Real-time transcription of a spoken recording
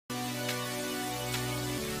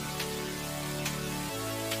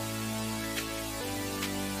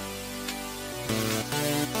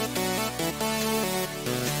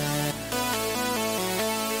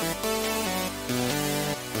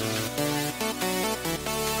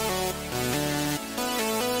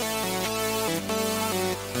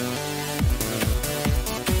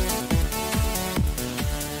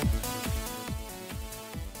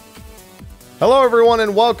Hello, everyone,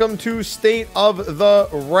 and welcome to State of the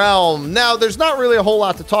Realm. Now, there's not really a whole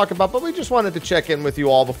lot to talk about, but we just wanted to check in with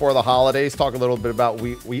you all before the holidays, talk a little bit about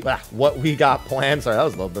what we got planned. Sorry, that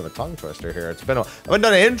was a little bit of a tongue twister here. I haven't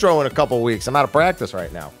done an intro in a couple weeks. I'm out of practice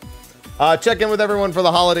right now. Check in with everyone for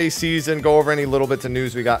the holiday season, go over any little bits of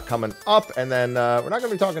news we got coming up, and then we're not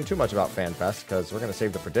going to be talking too much about FanFest because we're going to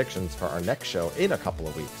save the predictions for our next show in a couple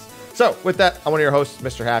of weeks. So, with that, I'm one of your hosts,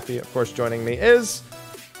 Mr. Happy. Of course, joining me is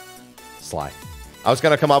Sly. I was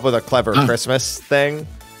gonna come up with a clever Christmas thing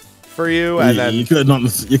for you, and then you couldn't on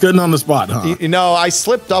the spot, huh? You know, I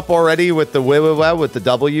slipped up already with the with the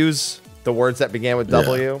W's, the words that began with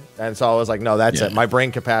W, and so I was like, no, that's it. My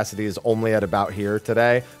brain capacity is only at about here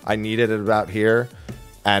today. I needed it about here,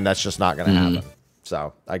 and that's just not gonna happen.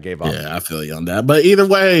 So I gave up. Yeah, I feel you on that. But either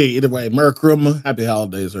way, Merry Christmas, Happy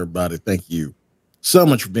Holidays, everybody. Thank you so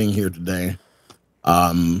much for being here today.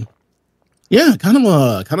 Yeah, kind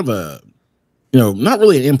of a not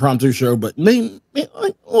really an impromptu show, but maybe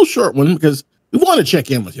like a little short one because we want to check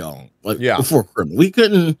in with y'all before Christmas. We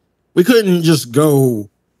couldn't just go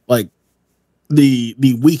like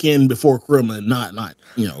the weekend before Christmas and not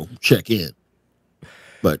check in.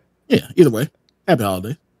 But yeah, either way, happy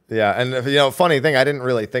holiday. Yeah, and funny thing, I didn't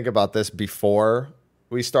really think about this before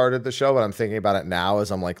we started the show, but I'm thinking about it now as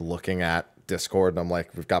I'm like looking at Discord, and I'm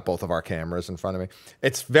like, we've got both of our cameras in front of me.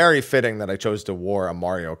 It's very fitting that I chose to wear a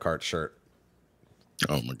Mario Kart shirt.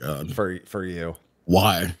 Oh my god! For you,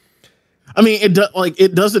 why? I mean,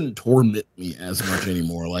 it doesn't torment me as much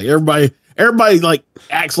anymore. Like everybody like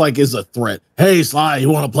acts like it's a threat. Hey, Sly, you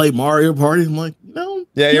want to play Mario Party? I'm like, no.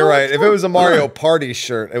 Yeah, you're right. If it was a Mario Party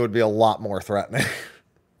shirt, it would be a lot more threatening.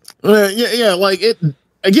 Yeah. Like it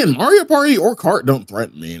again. Mario Party or Kart don't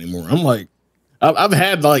threaten me anymore. I'm like, I've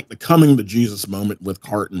had like the coming to Jesus moment with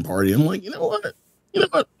Kart and Party. I'm like, you know what?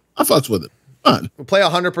 I fucks with it. Fine. We'll play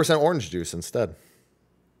 100% orange juice instead.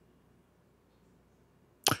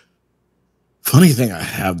 Funny thing, I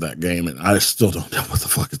have that game and I still don't know what the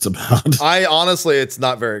fuck it's about. I honestly, it's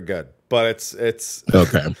not very good, but it's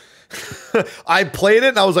okay. I played it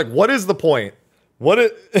and I was like, what is the point?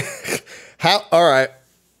 How? All right.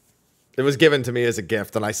 It was given to me as a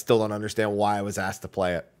gift and I still don't understand why I was asked to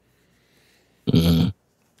play it. Mm-hmm.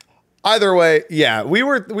 Either way, yeah, we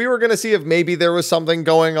were going to see if maybe there was something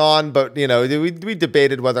going on, but we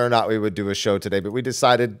debated whether or not we would do a show today, but we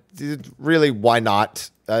decided really why not?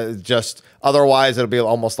 Just otherwise it'll be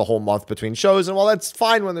almost the whole month between shows, and while that's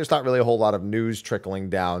fine when there's not really a whole lot of news trickling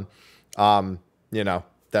down,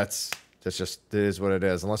 that's just it is what it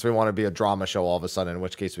is. Unless we want to be a drama show all of a sudden, in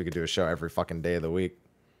which case we could do a show every fucking day of the week.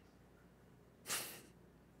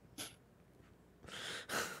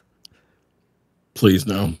 Please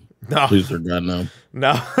no. No. Please, dear God, no.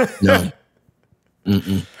 No. No.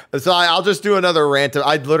 Mm-mm. So I'll just do another rant.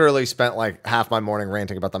 I literally spent like half my morning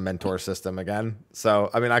ranting about the mentor system again.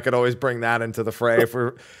 So I mean, I could always bring that into the fray if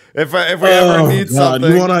we ever need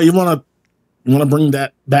something. You wanna bring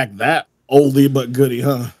that back? That oldie but goodie,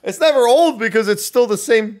 huh? It's never old because it's still the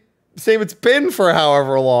same it's been for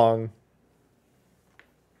however long.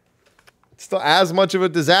 It's still as much of a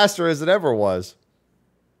disaster as it ever was.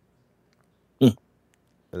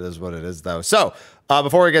 It is what it is, though. So,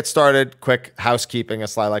 before we get started, quick housekeeping,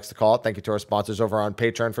 as Sly likes to call it. Thank you to our sponsors over on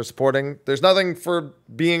Patreon for supporting. There's nothing for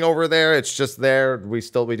being over there. It's just there. We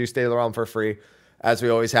do State of the Realm for free, as we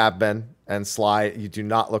always have been. And Sly, you do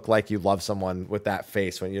not look like you love someone with that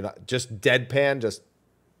face when you're not just deadpan. Just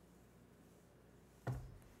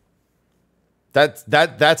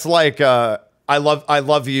that's like I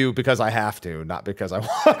love you because I have to, not because I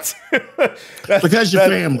want to. Because your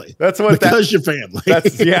family. That's what. Because your family.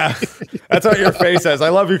 That's what your face says. I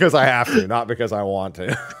love you because I have to, not because I want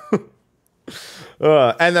to.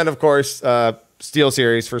 And then, of course, Steel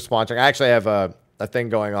Series for sponsoring. I actually have a thing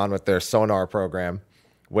going on with their sonar program,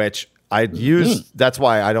 which I use. That's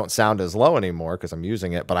why I don't sound as low anymore because I'm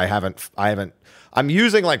using it. But I haven't. I'm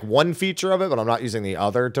using like one feature of it, but I'm not using the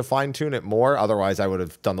other to fine tune it more. Otherwise, I would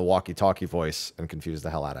have done the walkie-talkie voice and confused the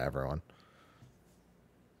hell out of everyone.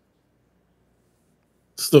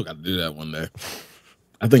 Still got to do that one day.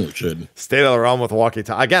 I think we should. State of the Realm with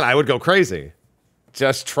walkie-talkie. Again, I would go crazy.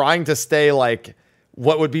 Just trying to stay like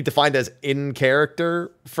what would be defined as in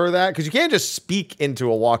character for that. Because you can't just speak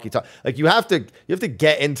into a walkie-talkie. Like you have to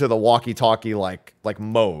get into the walkie-talkie like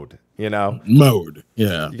mode. Mode.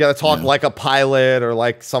 Yeah. You got to talk like a pilot or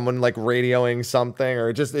like someone like radioing something,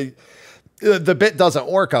 or just the bit doesn't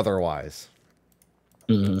work otherwise.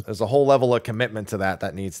 Mm-hmm. There's a whole level of commitment to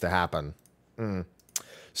that needs to happen.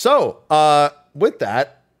 So with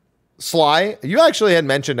that, Sly, you actually had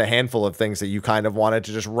mentioned a handful of things that you kind of wanted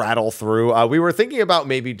to just rattle through. We were thinking about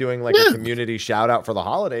maybe doing like a community shout out for the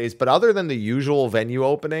holidays, but other than the usual venue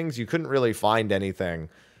openings, you couldn't really find anything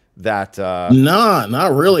that. Nah,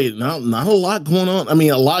 not really. Not a lot going on. I mean,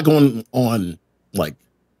 a lot going on like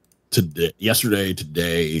today, yesterday,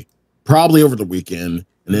 today, probably over the weekend,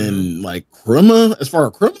 and then like Crema. As far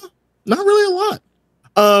as Crema, not really a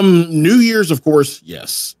lot. New Year's, of course,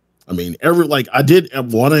 yes. I mean, I did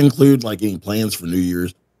want to include like any plans for New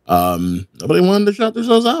Year's. Nobody wanted to shout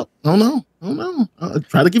themselves out. I don't know.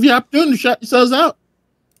 Try to give you an opportunity to shout yourselves out.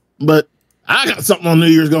 But I got something on New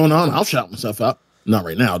Year's going on. I'll shout myself out. Not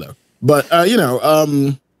right now though. But try to give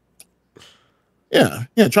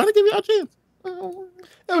you a chance.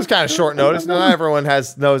 It was kind of short notice. Not everyone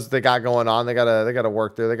knows they got going on. They gotta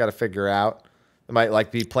work through. They gotta figure out. They might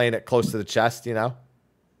like be playing it close to the chest, you know.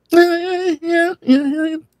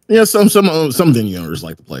 Yeah, some venue owners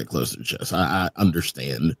like to play it close to the chest. I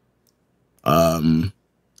understand.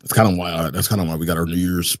 That's kind of why we got our New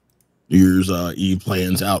Year's Eve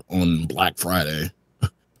plans out on Black Friday,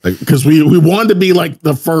 because we wanted to be like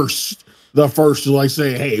the first to like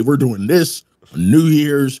say, hey, we're doing this on New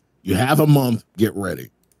Year's. You have a month, get ready,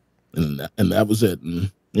 and that was it.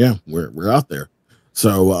 And yeah, we're out there.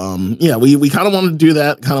 So we kind of wanted to do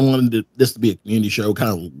that. Kind of wanted this to be a community show,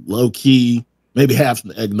 kind of low key. Maybe have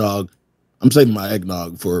some eggnog. I'm saving my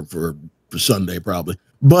eggnog for Sunday probably.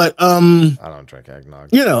 But I don't drink eggnog.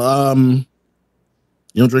 You don't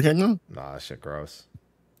drink eggnog? Nah, that shit gross.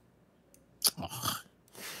 Oh,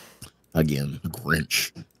 again,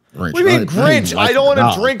 Grinch. What do you mean Grinch? I don't want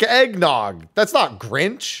to drink eggnog. That's not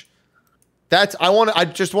Grinch. I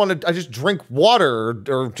just drink water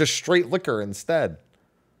or just straight liquor instead.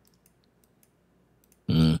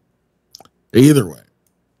 Either way.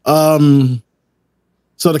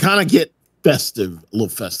 So to kind of get a little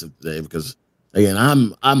festive today, because again,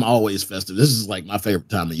 I'm always festive. This is like my favorite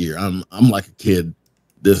time of year. I'm like a kid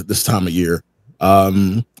this time of year.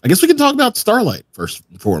 I guess we can talk about Starlight first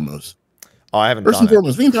and foremost. Oh, I haven't. First and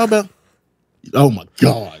foremost, we can talk about. Oh my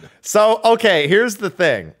God. So okay, here's the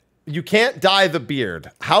thing. You can't dye the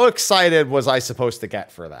beard. How excited was I supposed to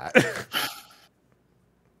get for that?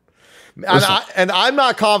 And I'm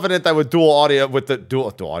not confident that with dual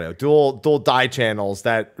dye channels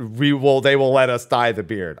that they will let us dye the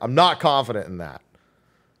beard. I'm not confident in that.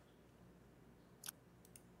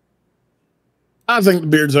 I think the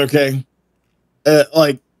beard's okay.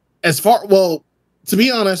 To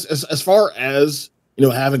be honest, as far as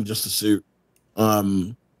having just a suit,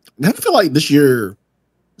 I feel like this year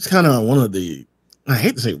it's kind of one of the, I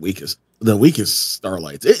hate to say the weakest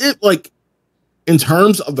Starlights. It like. In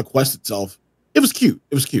terms of the quest itself, it was cute.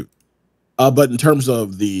 But in terms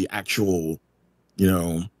of the actual,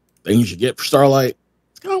 things you get for Starlight,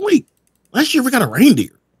 it's kind of weak. Last year we got a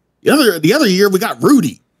reindeer. The other year we got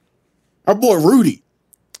Rudy, our boy Rudy.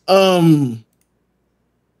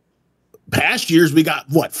 Past years we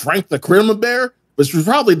got Frank the Crema Bear, which was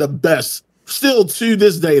probably the best. Still to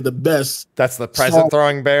this day, the best. That's the present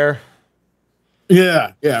throwing bear.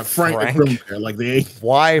 Yeah, Frank. The Crema Bear, like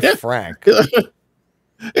why Frank?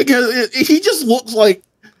 Because he just looks like,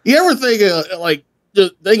 you ever think of like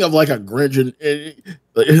a Grinch and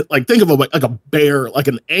like think of like a bear, like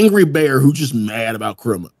an angry bear who's just mad about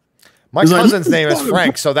Crema. My cousin's name is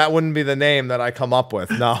Frank, so that wouldn't be the name that I come up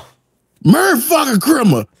with. No, motherfucking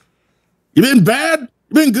Crema. You been bad?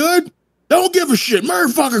 You been good? Don't give a shit,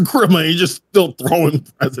 motherfucking Crema. He's just still throwing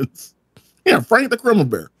presents. Yeah, Frank the Crema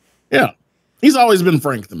Bear. Yeah, he's always been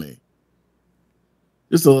Frank to me.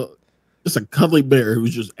 Just a cuddly bear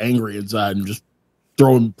who's just angry inside and just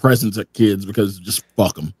throwing presents at kids because just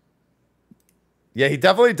fuck them. Yeah, he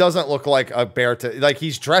definitely doesn't look like a bear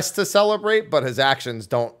he's dressed to celebrate, but his actions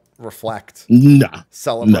don't reflect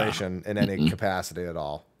celebration in any capacity at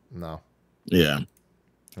all. No. Yeah.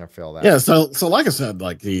 I feel that. Yeah, so like I said,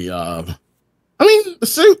 like the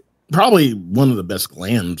suit, probably one of the best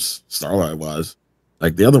glams Starlight was.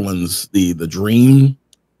 Like the other ones, the dream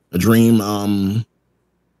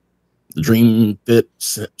fit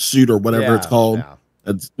suit or whatever it's called.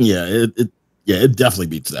 Yeah. It definitely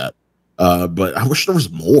beats that. But I wish there was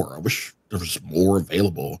more. I wish there was more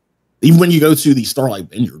available. Even when you go to the Starlight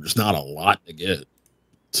venue, there's not a lot to get.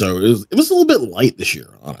 So it was a little bit light this year,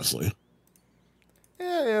 honestly.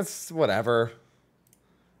 Yeah, it's whatever.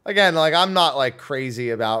 Again, like I'm not like crazy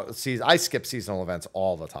about season. I skip seasonal events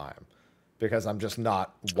all the time because I'm just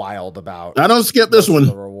not wild about. I don't skip this one.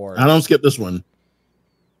 I don't skip this one.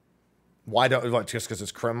 Why don't just because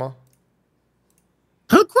it's Crema?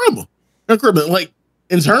 Crema. Like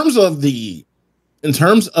in terms of the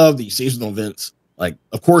seasonal events, Like,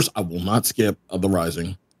 of course, I will not skip The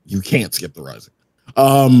Rising. You can't skip The Rising.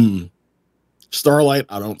 Starlight,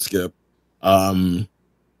 I don't skip. I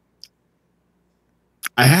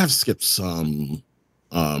have skipped some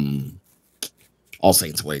All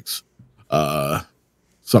Saints Wakes. Some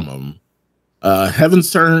of them.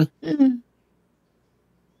 Heaven's Turn.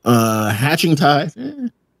 Hatching Tide.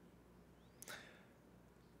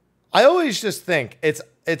 I always just think it's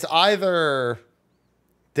either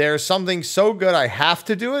there's something so good I have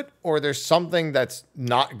to do it, or there's something that's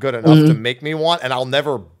not good enough to make me want, and I'll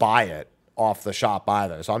never buy it off the shop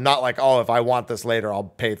either. So I'm not like, oh, if I want this later, I'll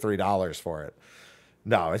pay $3 for it.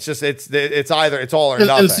 No, it's just it's either it's all or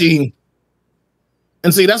nothing.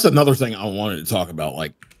 And see, that's another thing I wanted to talk about.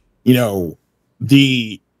 Like, you know,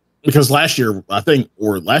 because last year, I think,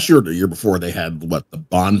 or last year or the year before, they had the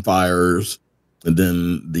bonfires, and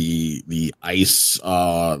then the ice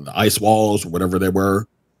walls or whatever they were.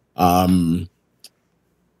 I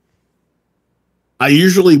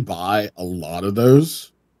usually buy a lot of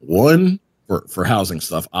those. One, for housing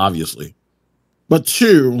stuff, obviously, but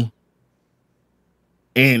two,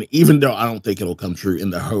 and even though I don't think it'll come true, in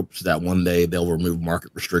the hopes that one day they'll remove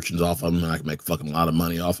market restrictions off of them and I can make fucking a lot of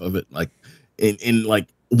money off of it, like in like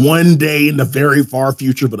one day in the very far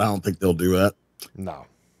future, but I don't think they'll do that. No.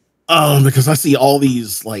 Because I see all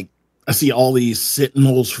these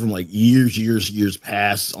Sentinels from like years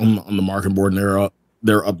past on the market board, and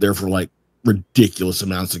they're up there for like ridiculous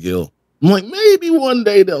amounts of gil. I'm like, maybe one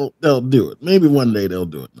day they'll do it. Maybe one day they'll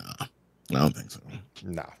do it. Nah, I don't think so.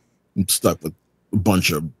 No. I'm stuck with a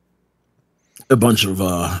bunch of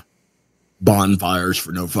bonfires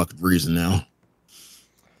for no fucking reason now.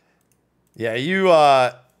 Yeah,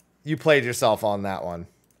 you played yourself on that one.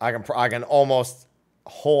 I can almost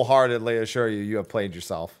wholeheartedly assure you have played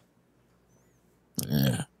yourself.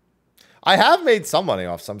 Yeah. I have made some money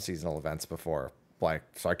off some seasonal events before, like,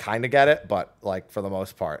 so I kind of get it, but like for the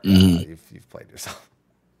most part, you've played yourself.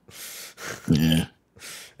 Yeah.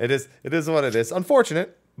 It is what it is.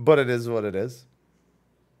 Unfortunate, but it is what it is.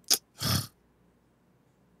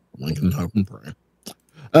 Lincoln, hope and pray.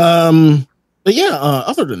 But yeah,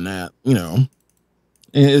 other than that, you know,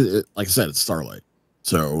 like I said, it's Starlight.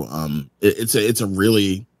 So it's a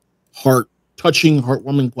really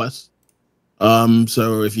heartwarming quest.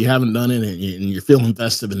 So if you haven't done it and you're feeling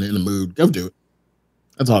festive and in the mood, go do it.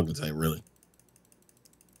 That's all I can say, really.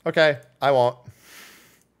 Okay, I won't.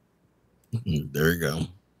 There you go.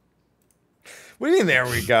 What do you mean, there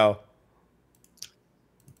we go?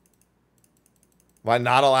 Am I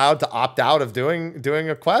not allowed to opt out of doing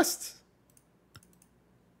a quest?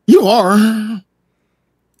 You are. And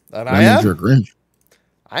I am? You're a Grinch.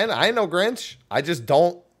 I know Grinch. I just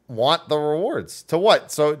don't want the rewards. To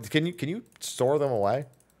what? So can you store them away?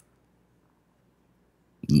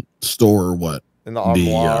 Store what? In the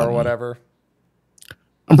armoire or whatever?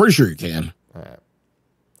 I'm pretty sure you can. All right.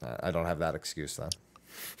 I don't have that excuse then.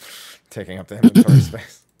 Taking up the inventory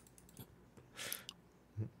space.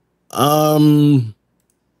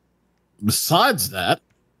 Besides that,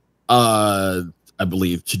 I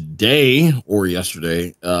believe today or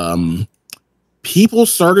yesterday, people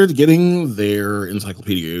started getting their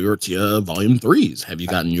Encyclopedia Eortia Volume 3s. Have you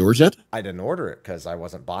gotten yours yet? I didn't order it because I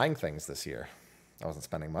wasn't buying things this year. I wasn't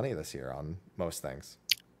spending money this year on most things.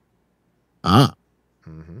 Ah.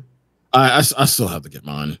 Mm-hmm. I still have to get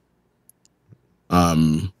mine.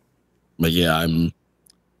 But yeah,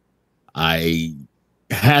 I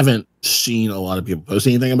haven't seen a lot of people post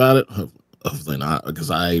anything about it. Hopefully not,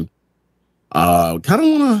 because I kind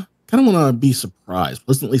of wanna be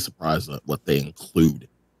pleasantly surprised at what they include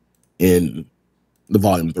in the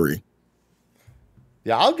Volume 3.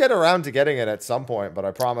 Yeah, I'll get around to getting it at some point, but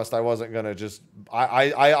I promised I wasn't gonna just.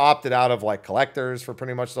 I opted out of like collectors for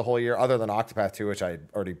pretty much the whole year, other than Octopath 2, which I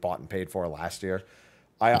already bought and paid for last year.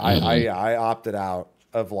 I opted out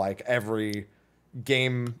of like every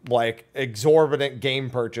game, like exorbitant game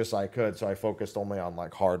purchase I could, so I focused only on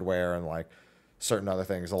like hardware and like certain other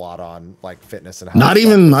things, a lot on like fitness and health.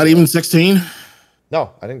 Not even 16.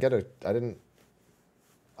 No, I didn't get it. I didn't.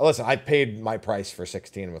 Listen, I paid my price for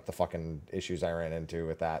 16 with the fucking issues I ran into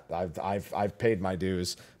with that. I've paid my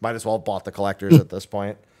dues. Might as well have bought the collectors at this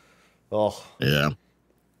point. Oh yeah.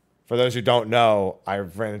 For those who don't know, I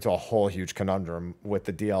ran into a whole huge conundrum with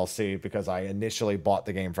the DLC because I initially bought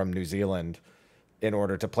the game from New Zealand in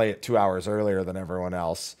order to play it 2 hours earlier than everyone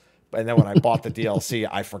else. And then when I bought the DLC,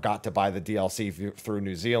 I forgot to buy the DLC through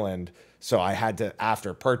New Zealand. So I had to,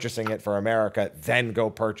 after purchasing it for America, then go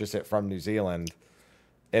purchase it from New Zealand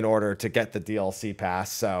in order to get the DLC pass.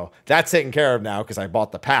 So that's taken care of now because I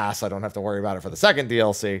bought the pass. I don't have to worry about it for the second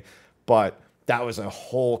DLC. But that was a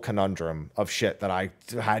whole conundrum of shit that I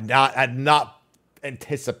had not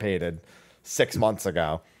anticipated 6 months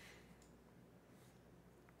ago.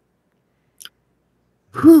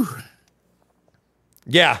 Whew.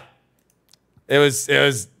 Yeah, it was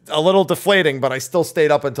a little deflating, but I still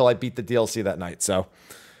stayed up until I beat the DLC that night. So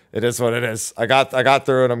it is what it is. I got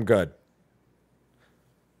through it. I'm good.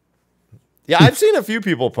 Yeah, I've seen a few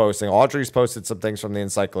people posting. Audrey's posted some things from the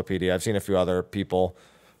encyclopedia. I've seen a few other people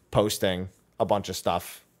posting a bunch of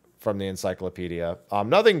stuff from the encyclopedia.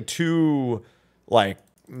 Nothing too like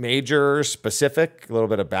major specific, a little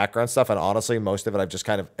bit of background stuff. And honestly, most of it I've just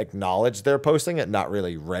kind of acknowledged they're posting it, not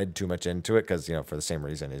really read too much into it because, for the same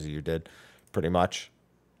reason as you did, pretty much.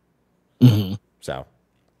 Mm-hmm. So,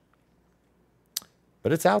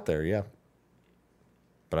 but it's out there, yeah.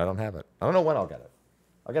 But I don't have it. I don't know when I'll get it.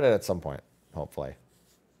 I'll get it at some point, hopefully.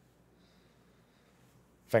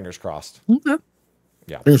 Fingers crossed. Okay.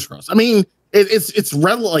 Yeah. Fingers crossed. I mean, it's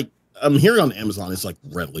readily, like, I'm hearing on Amazon, it's like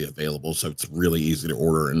readily available, so it's really easy to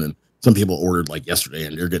order. And then some people ordered like yesterday,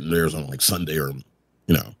 and they're getting theirs on like Sunday, or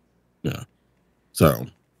yeah. So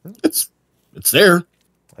it's there.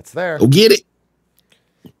 It's there. Go get it.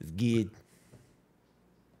 It's good.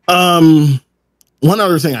 One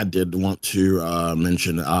other thing I did want to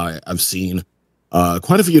mention, I've seen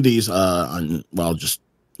quite a few of these on, while just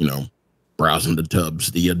browsing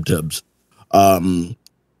the ed tubs.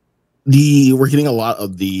 We're getting a lot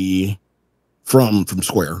of the from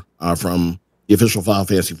Square, from the official Final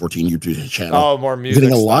Fantasy 14 YouTube channel. Oh, more music. We're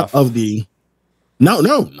getting a stuff. lot of the no,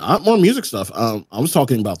 not more music stuff. I was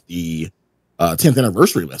talking about the 10th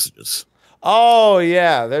anniversary messages. Oh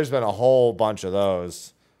yeah, there's been a whole bunch of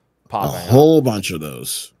those popping. A whole bunch of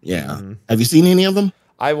those. Yeah. Mm-hmm. Have you seen any of them?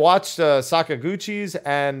 I watched Sakaguchi's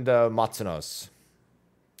and Matsuno's.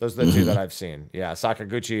 Those are the two that I've seen. Yeah,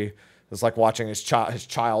 Sakaguchi was like watching his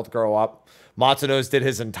child grow up. Matsuno's did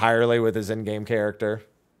his entirely with his in-game character.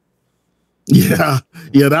 Yeah,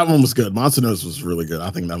 that one was good. Matsuno's was really good. I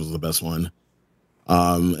think that was the best one.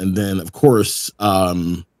 And then of course, a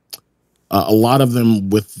lot of them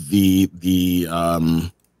with the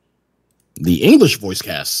English voice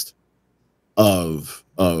cast of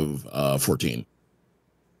 14.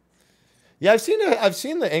 Yeah, I've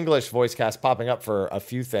seen the English voice cast popping up for a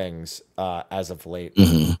few things as of late.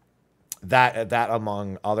 Mm-hmm. That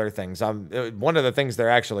among other things. One of the things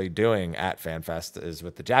they're actually doing at FanFest is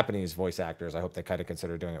with the Japanese voice actors. I hope they kind of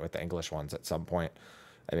consider doing it with the English ones at some point,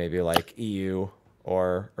 and maybe like EU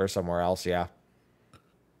or somewhere else. Yeah.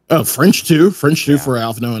 Oh, French too. Yeah. For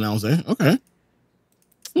Alphino and Alze. Okay.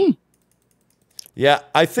 Yeah,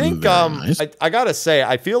 I think Nice. I gotta say,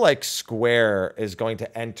 I feel like Square is going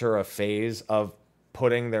to enter a phase of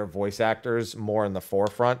putting their voice actors more in the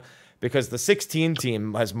forefront, because the 16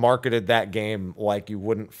 team has marketed that game like you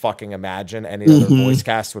wouldn't fucking imagine any other voice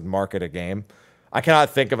cast would market a game. I cannot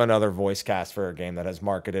think of another voice cast for a game that has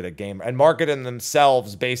marketed a game and marketed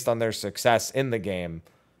themselves based on their success in the game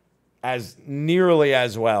as nearly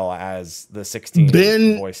as well as the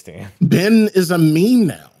 16 voice team. Ben is a meme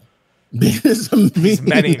now. Ben is a meme. He's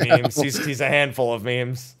many memes. He's a handful of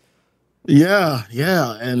memes. Yeah,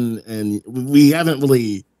 and we haven't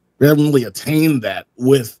really attained that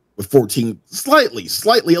with 14.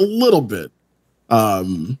 Slightly, a little bit.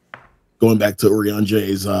 Going back to Orion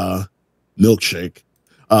J's milkshake.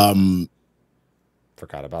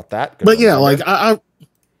 Forgot about that. But yeah, like I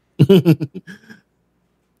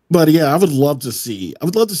but yeah, I would love to see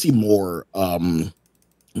more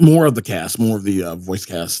more of the cast, more of the voice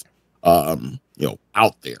cast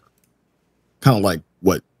out there. Kind of like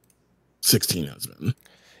what 16 has been.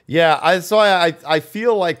 Yeah, I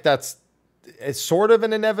feel like it's sort of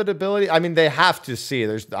an inevitability. I mean, they have to see.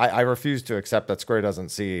 I refuse to accept that Square doesn't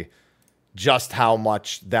see just how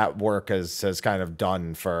much that work has kind of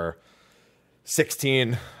done for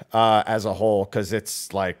 16 as a whole, because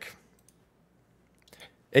it's like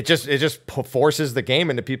it just forces the game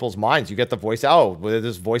into people's minds. You get the voice. Oh,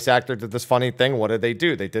 this voice actor did this funny thing. What did they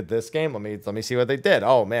do? They did this game. Let me see what they did.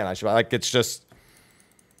 Oh man, I should like. It's just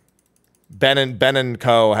Ben and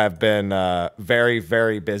Co have been very,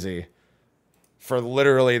 very busy for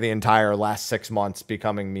literally the entire last 6 months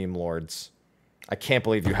becoming meme lords. I can't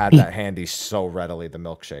believe you had that handy so readily, the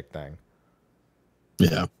milkshake thing.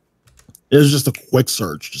 Yeah. It was just a quick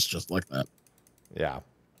search, just like that. Yeah.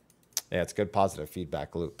 Yeah, it's good positive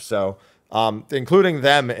feedback loop. So including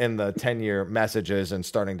them in the 10-year messages and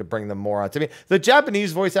starting to bring them more on to me. The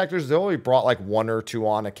Japanese voice actors, they only brought like one or two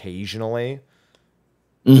on occasionally.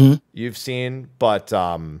 You've seen, but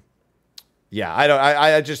yeah,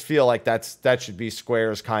 I just feel like that should be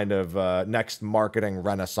Square's kind of next marketing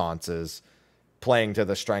renaissances, playing to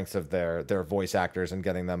the strengths of their voice actors and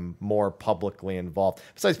getting them more publicly involved.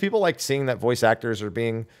 Besides, people like seeing that voice actors are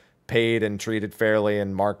being paid and treated fairly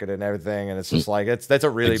and marketed and everything, and it's just like that's a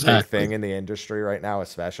really big thing in the industry right now,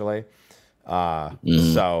 especially.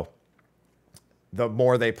 So the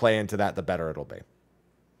more they play into that, the better it'll be.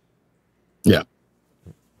 Yeah.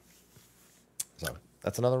 So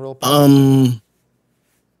that's another real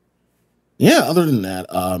yeah, other than that,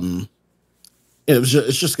 it's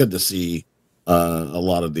just good to see a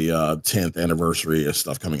lot of the 10th anniversary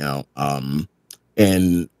stuff coming out.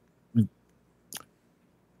 And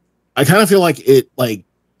I kind of feel like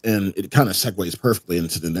and it kind of segues perfectly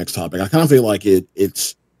into the next topic. I kind of feel like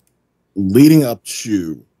it's leading up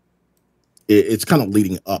to it's kind of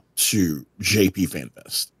leading up to JP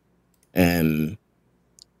FanFest and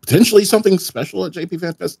potentially something special at JP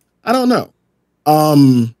FanFest. I don't know.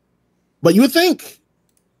 But you would think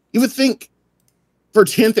for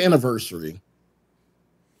 10th anniversary,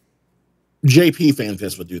 JP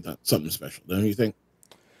FanFest would do something special, don't you think?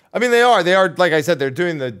 I mean, they are, like I said, they're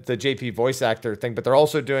doing the JP voice actor thing, but they're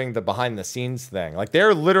also doing the behind the scenes thing. Like,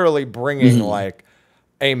 they're literally bringing like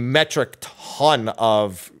a metric ton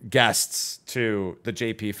of guests to the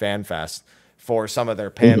JP FanFest for some of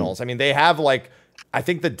their panels. I mean, they have like, I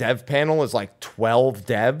think the dev panel is like 12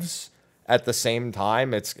 devs at the same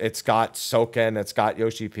time. It's got Soken, it's got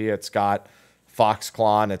Yoshi P, it's got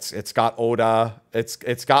Foxclon, it's got Oda,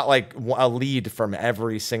 it's got like a lead from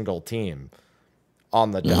every single team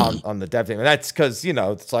on the on the dev team. And that's because, you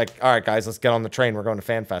know, it's like, all right, guys, let's get on the train. We're going to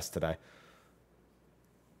FanFest today.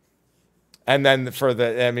 And then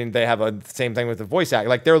they have a same thing with the voice act.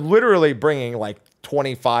 Like, they're literally bringing like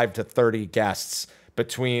 25 to 30 guests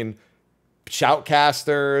between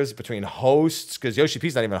shoutcasters, between hosts, because Yoshi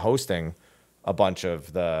P's not even hosting a bunch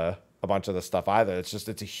of the stuff either.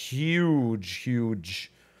 It's a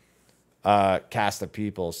huge cast of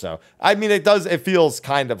people. So I mean, it feels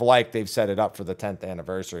kind of like they've set it up for the 10th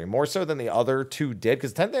anniversary more so than the other two did,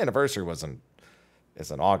 because 10th anniversary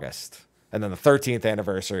is in August, and then the 13th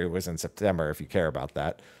anniversary was in September, if you care about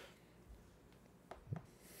that.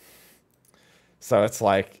 So it's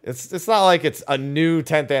like it's not like it's a new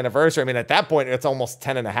 10th anniversary. I mean, at that point, it's almost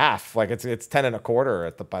 10 and a half. Like, it's 10 and a quarter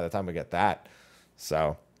by the time we get that.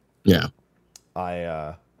 So yeah,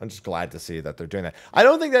 I'm just glad to see that they're doing that. I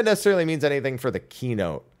don't think that necessarily means anything for the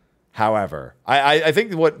keynote. However, I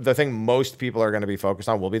think the thing most people are going to be focused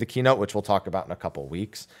on will be the keynote, which we'll talk about in a couple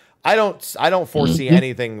weeks. I don't foresee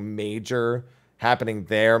anything major happening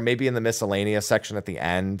there. Maybe in the miscellaneous section at the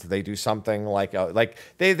end, they do something like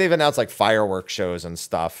they've announced like fireworks shows and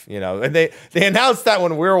stuff, you know, and they announced that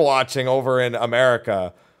when we're watching over in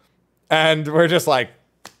America, and we're just like,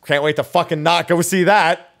 can't wait to fucking not go see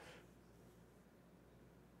that.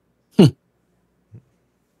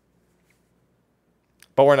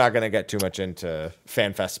 But we're not going to get too much into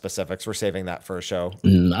FanFest specifics. We're saving that for a show.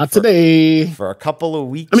 Not today. For a couple of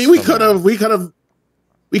weeks. I mean, we could have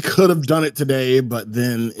done it today, but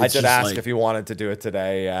then I did ask if you wanted to do it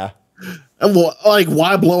today. Yeah. And well, like,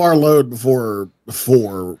 why blow our load before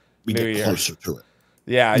we get closer to it?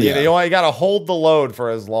 Yeah, you got to hold the load for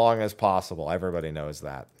as long as possible. Everybody knows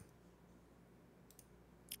that.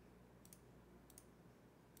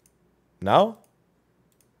 No?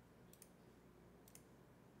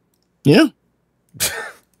 Yeah.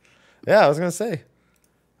 Yeah, I was going to say.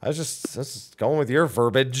 I was just going with your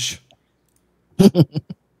verbiage.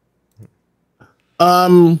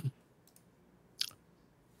 Other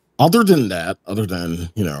than,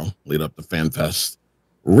 you know, lead up to FanFest,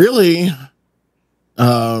 really,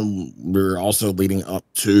 we're also leading up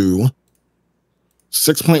to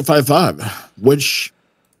 6.55, which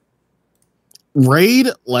Raid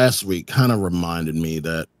last week kind of reminded me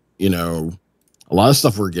that, you know, a lot of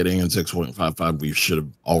stuff we're getting in 6.55 we should have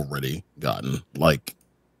already gotten, like,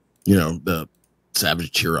 you know, the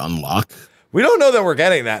Savage Tier unlock. We don't know that we're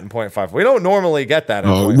getting that in 0.5. We don't normally get that in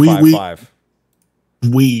 0.55.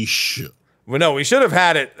 We should. Well, no, we should have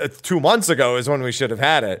had it 2 months ago is when we should have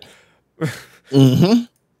had it.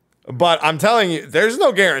 But I'm telling you, there's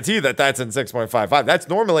no guarantee that that's in 6.55. That's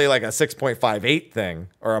normally like a 6.58 thing,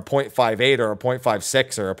 or a 0.58 or a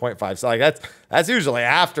 0.56 or a 0.5. Like, that's usually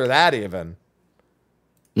after that even.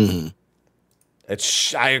 I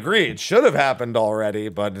agree. It should have happened already,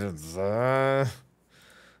 but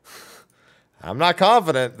I'm not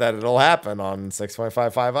confident that it'll happen on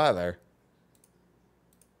 6.55 either.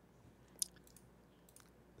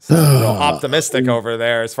 So real optimistic over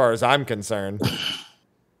there as far as I'm concerned.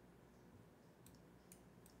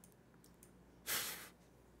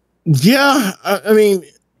 Yeah, I mean,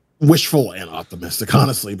 wishful and optimistic,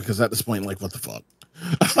 honestly, because at this point, like, what the fuck?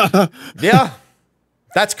 Yeah.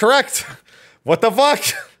 That's correct. What the fuck?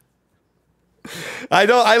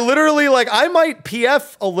 I literally like, I might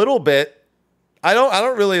PF a little bit. I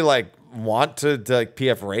don't really like want to like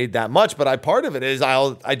PF raid that much, but part of it is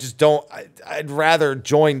I'd rather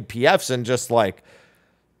join PFs and just like,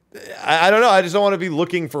 I don't know. I just don't want to be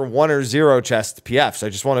looking for 1 or 0 chest PFs. I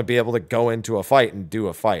just want to be able to go into a fight and do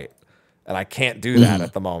a fight. And I can't do that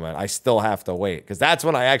at the moment. I still have to wait, because that's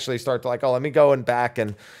when I actually start to like, oh, let me go and back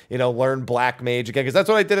and, learn Black Mage again. Because that's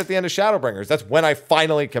what I did at the end of Shadowbringers. That's when I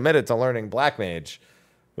finally committed to learning Black Mage,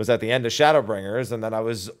 was at the end of Shadowbringers. And then I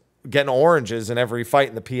was getting oranges in every fight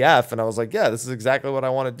in the PF. And I was like, yeah, this is exactly what I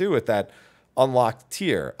want to do with that unlocked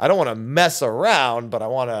tier. I don't want to mess around, but I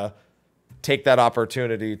want to take that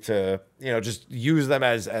opportunity to, just use them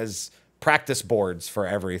as practice boards for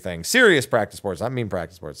everything. Serious practice boards, not mean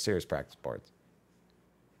practice boards. Serious practice boards.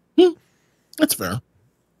 That's fair.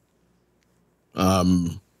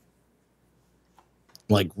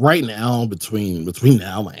 Like right now, between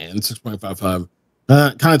now and 6.55,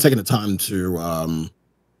 kind of taking the time to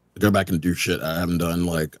go back and do shit I haven't done.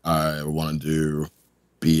 Like I want to do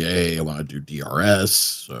BA, I want to do DRS.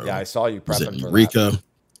 So yeah, I saw you prepping for Eureka.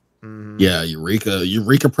 Yeah,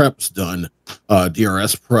 Eureka prep's done.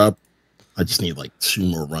 DRS prep, I just need like 2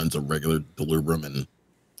 more runs of regular Delubrum, and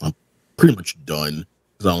I'm pretty much done,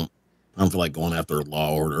 because I don't feel like going after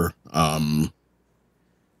Law Order, armor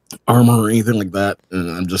or anything like that.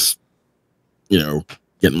 And I'm just, getting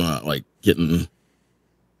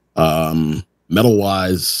metal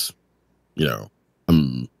wise,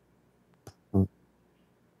 I'm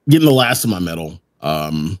getting the last of my metal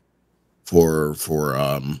for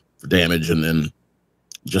damage, and then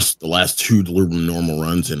just the last 2 Delubrum normal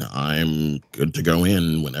runs, and I'm good to go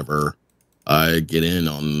in whenever I get in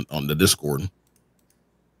on the Discord.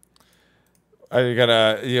 Are you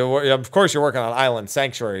gonna? Of course, you're working on Island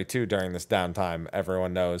Sanctuary too during this downtime.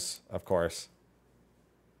 Everyone knows, of course.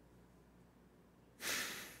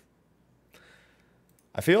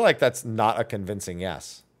 I feel like that's not a convincing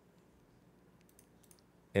yes.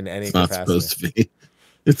 In any capacity. Not supposed to be.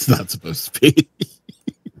 It's not supposed to be.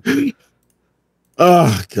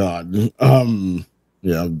 Oh God.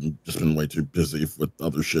 Yeah, I've just been way too busy with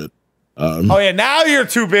other shit. Oh yeah, now you're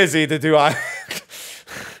too busy to do.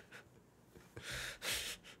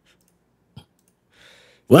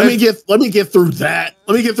 Let me get through that.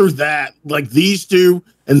 Let me get through that. Like these 2,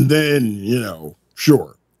 and then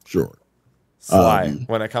sure. Sly,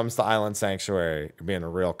 when it comes to Island Sanctuary, you're being a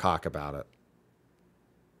real cock about it.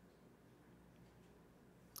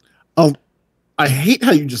 Oh, I hate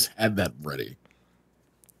how you just had that ready.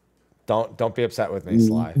 Don't be upset with me,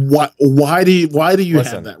 Sly. Why do you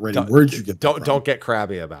have that ready? Where'd you get that from? Don't get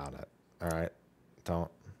crabby about it. All right, don't.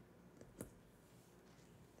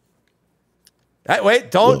 Hey, wait,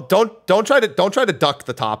 don't try to duck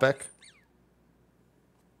the topic.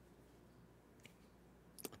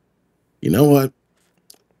 You know what?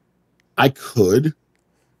 I could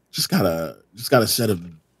just gotta set of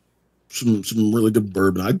some really good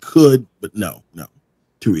bourbon. I could, but no,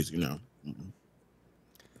 too easy. No.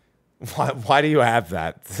 Why do you have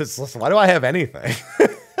that? Listen, why do I have anything?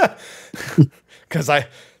 Because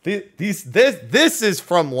this is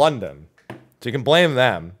from London, so you can blame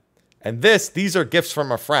them. And these are gifts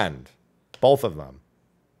from a friend, both of them.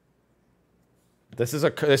 This is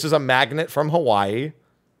a magnet from Hawaii.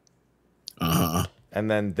 And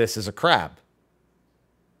then this is a crab.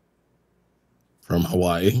 From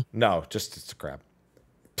Hawaii? No, it's a crab.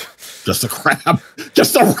 Just a crab.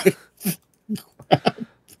 Just a crab.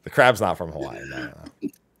 The crab's not from Hawaii. No.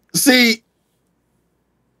 See,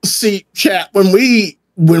 chat, when we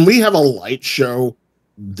have a light show,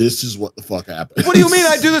 this is what the fuck happens. What do you mean?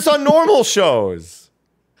 I do this on normal shows.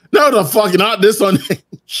 No, the fuck, not this one.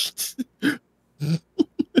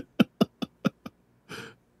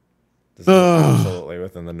 This is absolutely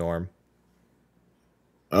within the norm.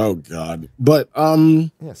 Oh God. But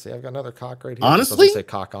yeah, see, I've got another cock right here. Honestly, it doesn't say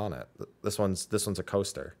cock on it. This one's a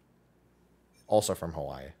coaster. Also from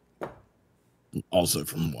Hawaii. Also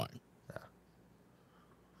from Hawaii.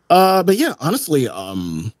 Yeah. But yeah, honestly,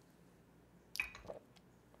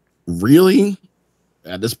 really,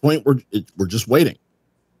 at this point, we're just waiting.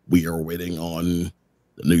 We are waiting on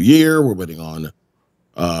the new year. We're waiting on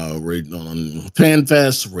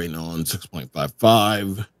FanFest. We're waiting on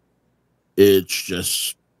 6.55. It's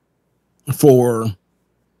just for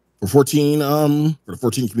 14. For the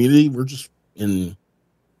 14 community, we're just in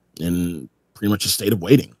pretty much a state of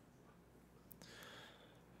waiting.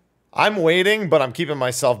 I'm waiting, but I'm keeping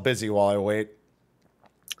myself busy while I wait.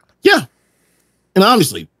 Yeah, and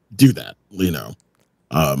obviously do that.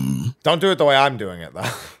 Don't do it the way I'm doing it, though.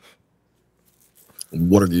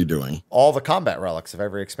 What are you doing? All the combat relics of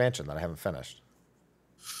every expansion that I haven't finished.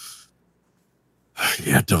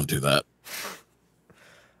 Yeah, don't do that.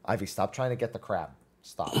 Ivy, stop trying to get the crab.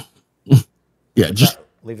 Stop. Yeah, just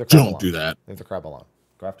leave the crab alone. Don't do that. Leave the crab alone.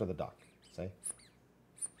 Go after the duck. See?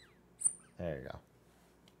 There you go.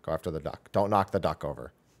 Go after the duck. Don't knock the duck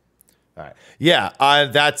over. All right. Yeah,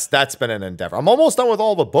 that's been an endeavor. I'm almost done with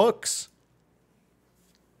all the books.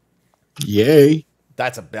 Yay.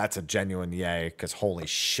 That's a genuine yay, because holy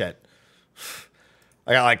shit.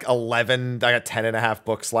 I got like 11, I got 10 and a half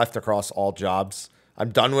books left across all jobs. I'm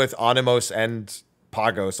done with Animos and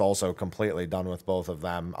Pagos, also completely done with both of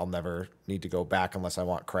them. I'll never need to go back unless I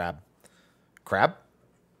want crab. Crab?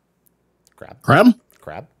 Crab. Crab?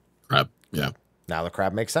 Crab. Crab, yeah. Now the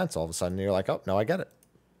crab makes sense. All of a sudden you're like, oh, no, I get it.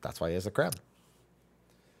 That's why he has a crab.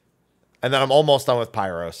 And then I'm almost done with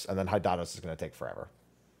Pyros, and then Hydanos is going to take forever.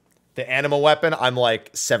 The animal weapon, I'm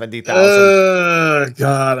like 70,000.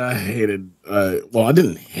 God, I hated. Well, I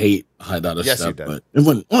didn't hate Hydanos yes, stuff, you did. But it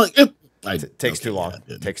wasn't. Well, it takes too long.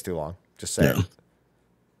 Yeah, it takes too long. Just say it.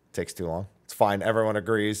 Takes too long. It's fine. Everyone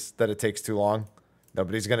agrees that it takes too long.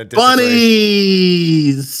 Nobody's gonna disagree.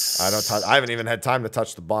 Bunnies. I haven't even had time to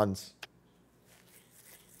touch the buns.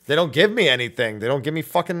 They don't give me anything. They don't give me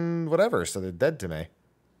fucking whatever, so they're dead to me.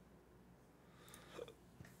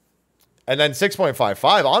 And then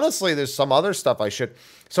 6.55. Honestly, there's some other stuff I should.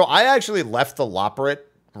 So I actually left the Loperate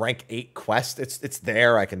rank 8 quest. It's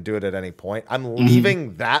there. I can do it at any point. I'm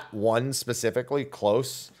leaving that one specifically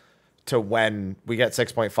close to when we get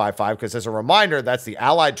 6.55, because as a reminder, that's the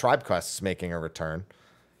Allied Tribe quests making a return.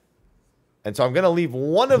 And so I'm going to leave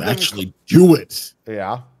one of them. Actually do it.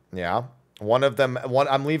 Yeah. Yeah. One of them,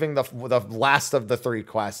 I'm leaving the last of the 3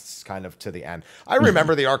 quests kind of to the end. I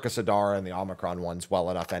remember the Arca Sadara and the Omicron ones well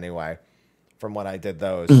enough anyway from when I did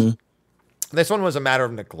those. This one was a matter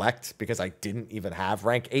of neglect because I didn't even have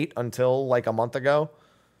rank 8 until like a month ago.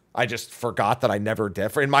 I just forgot that I never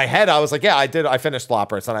did. In my head, I was like, yeah, I did. I finished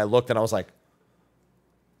Loppers, and I looked and I was like,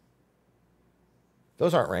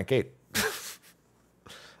 those aren't rank 8.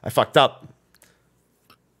 I fucked up.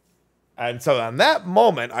 And so on that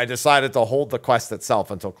moment, I decided to hold the quest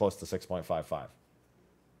itself until close to 6.55.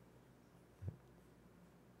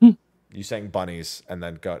 You saying bunnies and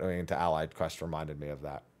then going into Allied quest reminded me of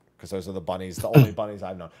that. Because those are the bunnies, the only bunnies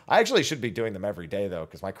I've known. I actually should be doing them every day, though,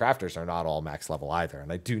 because my crafters are not all max level either.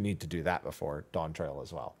 And I do need to do that before Dawn Trail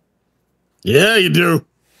as well. Yeah, you do.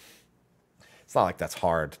 It's not like that's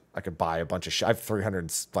hard. I could buy a bunch of shit. I have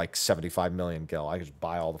 375 million gil. I could just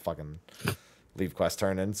buy all the fucking leave quest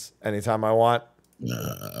turn-ins anytime I want.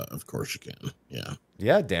 Of course you can. Yeah.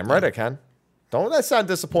 Yeah, damn right I can. Don't that sound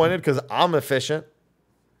disappointed because I'm efficient.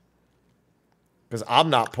 Because I'm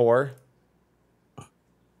not poor.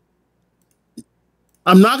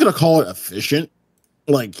 I'm not going to call it efficient.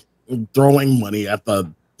 Like throwing money at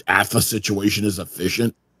the situation is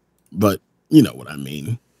efficient, but you know what I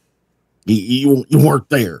mean. You weren't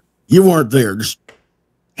there. You weren't there. Just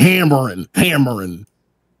hammering.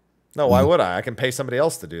 No, why would I? I can pay somebody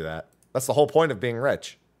else to do that. That's the whole point of being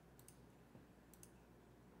rich.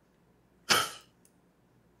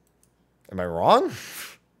 Am I wrong?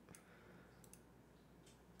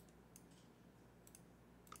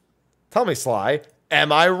 Tell me, Sly.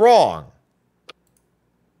 Am I wrong?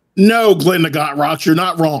 No, Glenn the Got Rocks, you're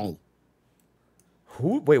not wrong.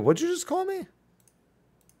 Who? Wait, what'd you just call me?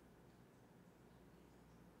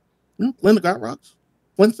 Glenn the Got Rocks?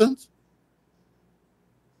 Flintstones?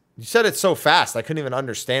 You said it so fast, I couldn't even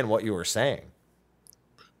understand what you were saying.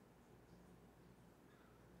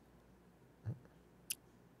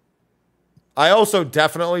 I also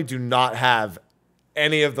definitely do not have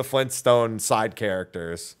any of the Flintstone side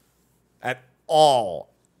characters at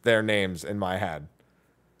all their names in my head.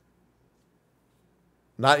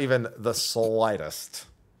 Not even the slightest.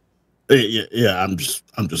 Yeah, I'm just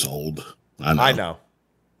old. I know.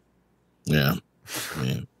 Yeah.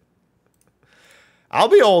 I'll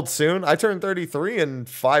be old soon. I turn 33 in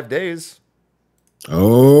 5 days.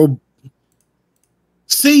 Oh.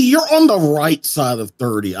 See, you're on the right side of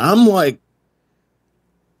 30. I'm like,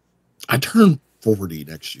 I turn 40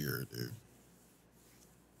 next year,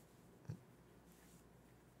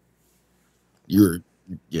 dude.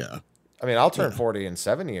 Yeah. I mean, I'll turn 40 in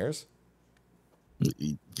 7 years.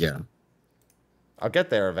 Yeah. I'll get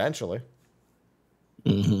there eventually.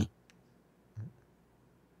 Mm-hmm.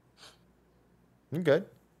 I'm good.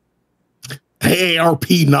 ARP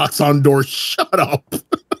knocks on doors. Shut up.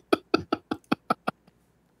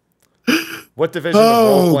 What division of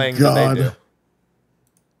role-playing do they do?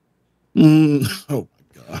 Oh,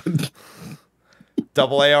 my God.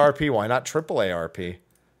 Double ARP. Why not triple ARP?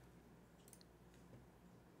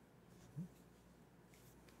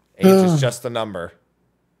 Age is just a number.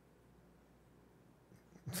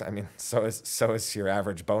 I mean, so is your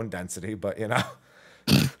average bone density, but you know,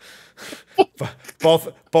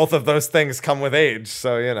 both of those things come with age.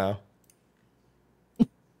 So you know,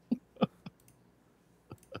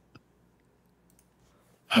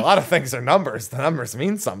 a lot of things are numbers. The numbers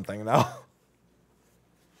mean something, though.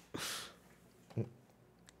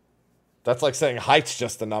 That's like saying height's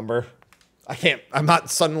just a number. I'm not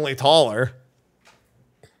suddenly taller.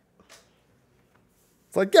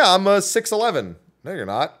 It's like, yeah, I'm a 6'11". No, you're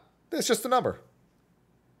not. It's just a number.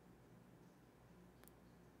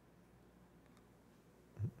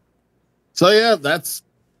 So, yeah, that's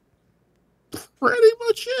pretty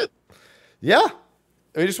much it. Yeah.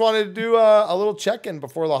 We just wanted to do a little check-in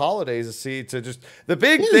before the holidays the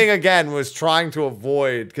big thing again was trying to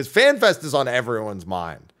avoid, because FanFest is on everyone's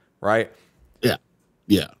mind, right? Yeah.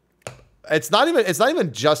 Yeah. It's not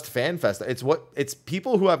even just FanFest. It's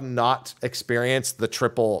people who have not experienced the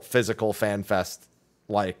triple physical FanFest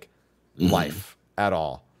life at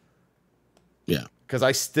all. Yeah. Because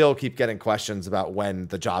I still keep getting questions about when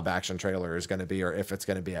the job action trailer is going to be or if it's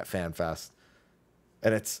going to be at FanFest.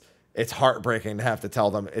 And it's heartbreaking to have to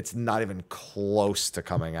tell them it's not even close to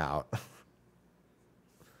coming out.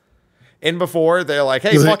 In before, they're like,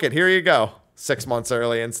 hey, fuck it, here you go. 6 months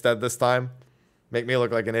early instead this time. Make me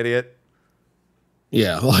look like an idiot.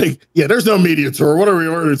 Yeah, there's no media tour. What are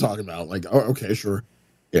we talking about? Like, oh, okay, sure.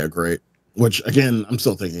 Yeah, great. Which, again, I'm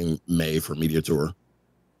still thinking May for media tour.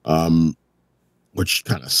 Which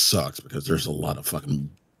kind of sucks because there's a lot of fucking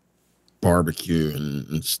barbecue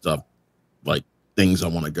and stuff, like things I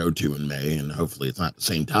want to go to in May, and hopefully it's not at the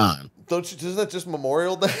same time. Isn't that just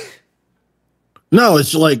Memorial Day? No,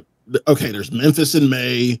 it's like, okay, there's Memphis in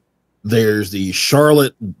May. There's the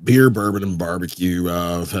Charlotte Beer, Bourbon, and Barbecue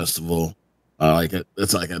Festival.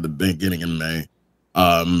 It's like at the beginning in May.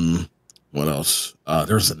 What else?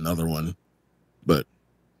 There's another one, but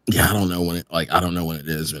yeah, I don't know when it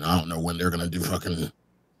is, and I don't know when they're gonna do fucking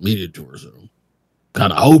media tours. So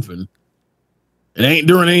kind of hoping it ain't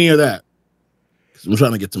during any of that, because I'm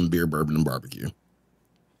trying to get some beer, bourbon, and barbecue.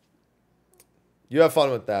 You have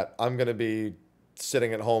fun with that. I'm gonna be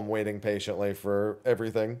sitting at home waiting patiently for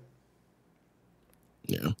everything.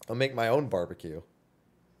 Yeah, I'll make my own barbecue.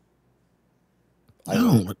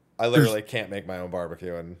 No, I literally can't make my own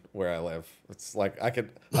barbecue in where I live. It's like I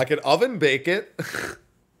could oven bake it,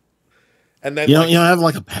 and then you don't have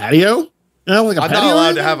like a patio. I'm not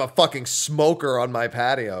allowed to have a fucking smoker on my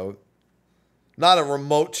patio. Not a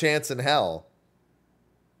remote chance in hell.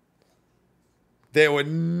 They would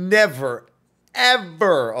never,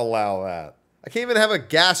 ever allow that. I can't even have a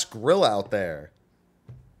gas grill out there.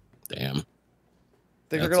 Damn. Think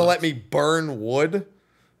they're gonna let me burn wood?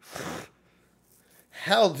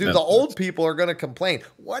 Hell, dude, the old people are going to complain.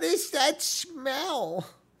 What is that smell?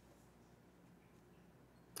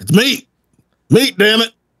 It's meat. Meat, damn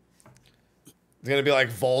it. It's going to be like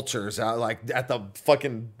vultures out, like at the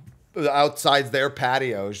fucking outside their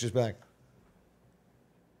patios. Just be like,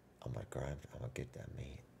 oh my God, I'm going to get that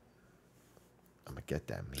meat. I'm going to get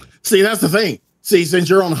that meat. See, that's the thing. See, since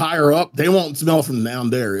you're on higher up, they won't smell from down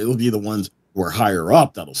there. It'll be the ones who are higher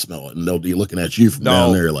up that'll smell it, and they'll be looking at you from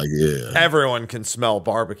down there like, yeah. Everyone can smell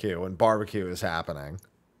barbecue when barbecue is happening.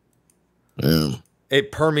 Yeah.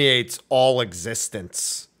 It permeates all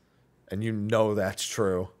existence, and you know that's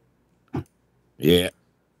true. Yeah.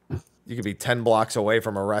 You could be 10 blocks away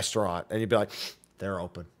from a restaurant, and you'd be like, they're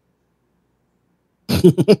open.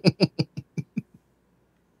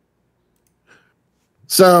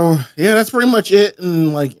 So, yeah, that's pretty much it.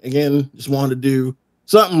 And, like, again, just wanted to do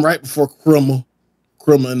something right before Christmas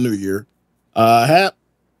and New Year.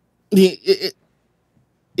 It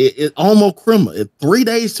almost Christmas. It's 3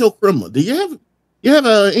 days till Christmas. Do you have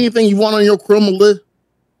anything you want on your Christmas list?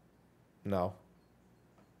 No.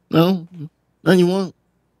 No? None you want?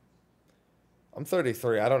 I'm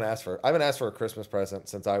 33. I haven't asked for a Christmas present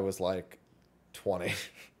since I was like 20.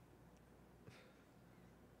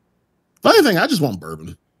 Funny thing, I just want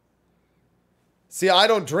bourbon. See, I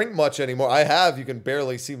don't drink much anymore. You can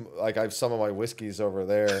barely see, like, I have some of my whiskeys over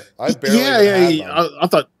there. I barely have them. I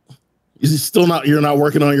thought, you're not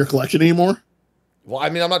working on your collection anymore? Well, I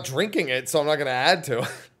mean, I'm not drinking it, so I'm not going to add to it.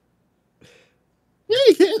 Yeah,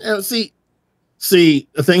 you can. See,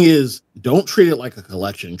 the thing is, don't treat it like a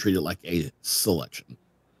collection. Treat it like a selection.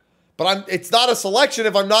 But it's not a selection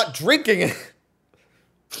if I'm not drinking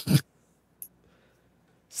it.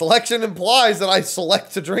 Selection implies that I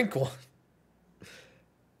select to drink one.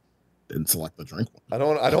 Didn't select the drink one. I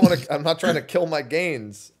don't want to. I'm not trying to kill my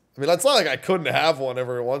gains. I mean, it's not like I couldn't have one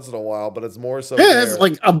every once in a while, but it's more so. Yeah, it's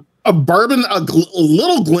like a bourbon, a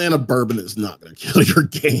little glen of bourbon is not going to kill your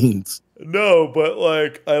gains. No, but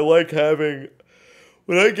like I like having.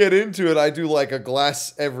 When I get into it, I do like a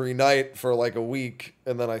glass every night for like a week,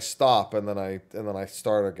 and then I stop, and then I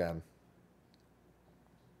start again.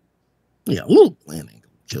 Yeah, a little glen ain't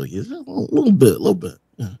gonna kill you. A little bit.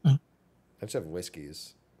 Yeah. I just have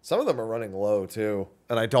whiskeys. Some of them are running low too,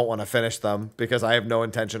 and I don't want to finish them because I have no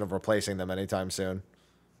intention of replacing them anytime soon.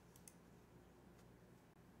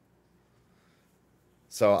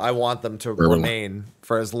 So I want them to remain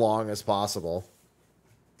for as long as possible.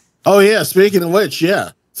 Oh yeah, speaking of which,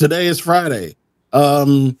 yeah, today is Friday.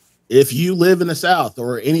 If you live in the South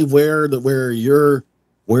or anywhere that where your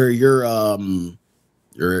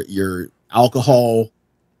alcohol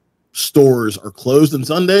stores are closed on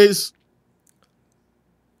Sundays,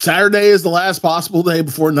 Saturday is the last possible day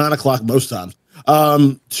before 9 o'clock most times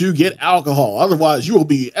to get alcohol. Otherwise, you will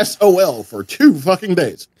be SOL for 2 fucking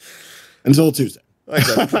days until Tuesday. Like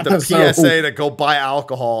the PSA to go buy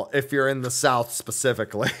alcohol if you're in the South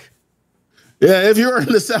specifically. Yeah, if you're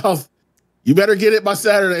in the South, you better get it by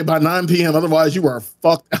Saturday by 9 p.m. Otherwise, you are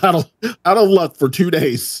fucked out of luck for 2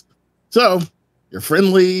 days. So, your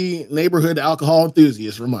friendly neighborhood alcohol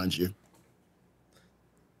enthusiast reminds you.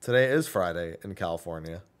 Today is Friday in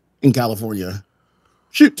California.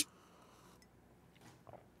 Shoot.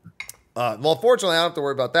 Well, fortunately, I don't have to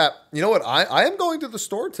worry about that. You know what? I am going to the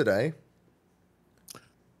store today.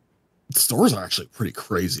 The stores are actually pretty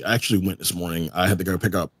crazy. I actually went this morning. I had to go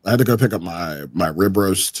pick up my rib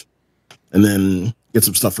roast and then get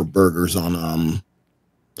some stuff for burgers on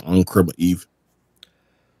Christmas Eve.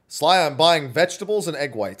 Sly, I'm buying vegetables and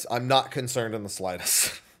egg whites. I'm not concerned in the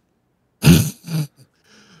slightest.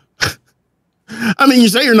 I mean, you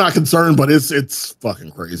say you're not concerned, but it's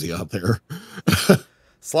fucking crazy out there.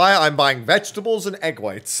 Sly, I'm buying vegetables and egg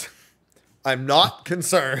whites. I'm not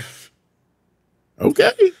concerned.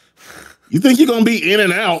 Okay. You think you're going to be in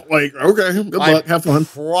and out? Like, okay, good luck. Have fun. I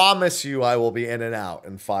promise you I will be in and out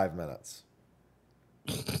in 5 minutes.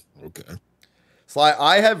 Okay. Sly,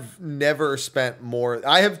 I have never spent more.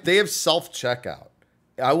 They have self-checkout.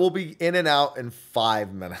 I will be in and out in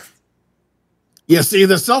 5 minutes. Yeah, see,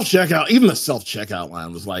 the self-checkout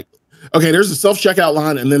line was like, okay, there's a self-checkout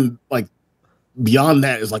line, and then like beyond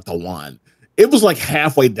that is like the wine. It was like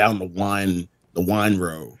halfway down the wine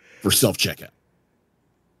row for self-checkout.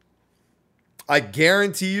 I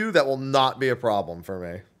guarantee you that will not be a problem for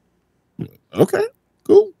me. Okay,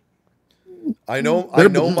 cool. I know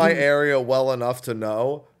my area well enough to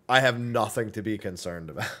know I have nothing to be concerned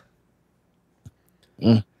about.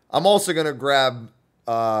 I'm also going to grab,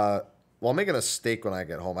 I'm making a steak when I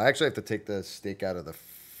get home. I actually have to take the steak out of the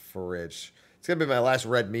fridge. It's going to be my last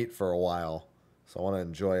red meat for a while, so I want to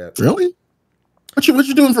enjoy it. Really? What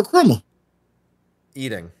you doing for Christmas?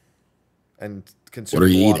 Eating and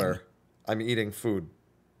consuming water. Eating? I'm eating food.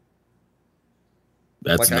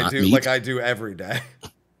 That's like not meat? Like I do every day.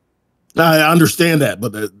 I understand that,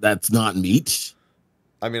 but that's not meat.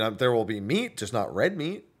 I mean, there will be meat, just not red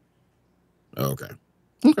meat. Okay,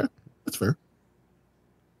 that's fair.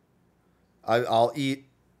 I'll eat.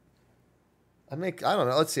 I don't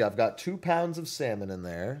know. Let's see. I've got 2 pounds of salmon in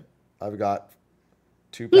there. I've got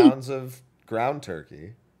 2 pounds of ground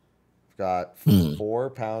turkey. I've got 4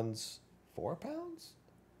 pounds. 4 pounds?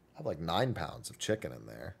 I have like 9 pounds of chicken in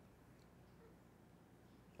there.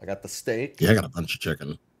 I got the steak. Yeah, I got a bunch of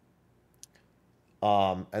chicken.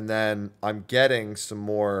 And then I'm getting some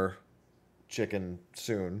more chicken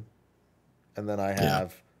soon. And then I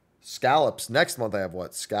have scallops. Next month I have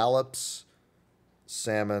what? Scallops,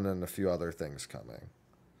 salmon, and a few other things coming.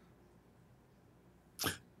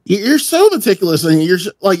 You're so meticulous, and you're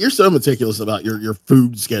so meticulous about your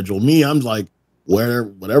food schedule. Me, I'm like,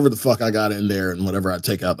 whatever the fuck I got in there, and whatever I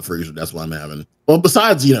take out the freezer, that's what I'm having. Well,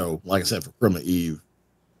 besides, like I said, for Christmas Eve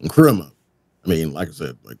and Christmas, I mean, like I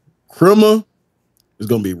said, like Christmas is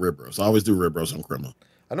gonna be rib roast. I always do rib roast on Christmas.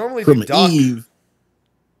 I normally do duck. Eve.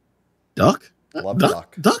 Duck? Love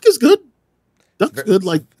duck. Duck is good. Duck's good.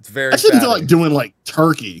 Like, it's very. I shouldn't feel like doing like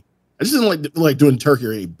turkey. I just didn't like doing turkey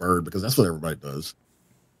or any bird because that's what everybody does.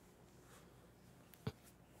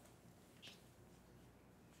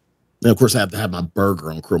 And of course, I have to have my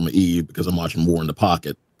burger on Christmas Eve because I'm watching War in the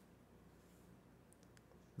Pocket.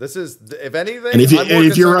 This is, if anything, and if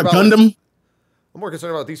you're a Gundam, I'm more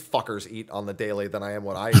concerned about what these fuckers eat on the daily than I am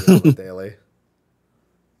what I eat on the daily.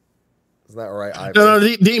 Isn't that right, Ivan? No,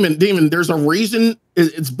 Demon. There's a reason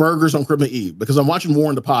it's burgers on Christmas Eve because I'm watching War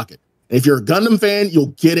in the Pocket. And if you're a Gundam fan, you'll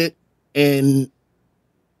get it. And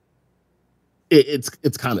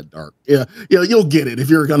it's kind of dark. Yeah, you'll get it if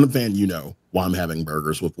you're a Gundam fan. You know why I'm having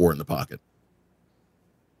burgers with 4 in the pocket.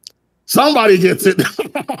 Somebody gets it.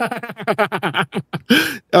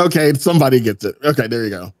 Okay, somebody gets it. Okay, there you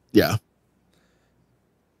go. Yeah.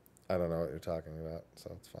 I don't know what you're talking about,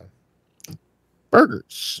 so it's fine.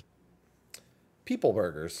 Burgers. People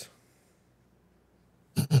burgers.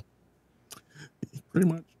 Pretty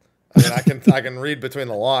much. I mean, I can read between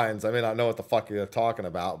the lines. I may not know what the fuck you're talking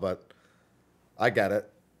about, but I get it.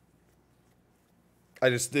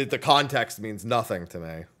 The context means nothing to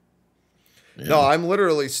me. Yeah. No, I'm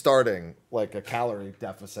literally starting like a calorie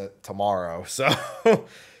deficit tomorrow, so nothing.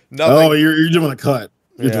 Oh, you're doing a cut.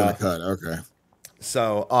 You're doing a cut. Okay.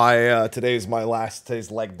 So today's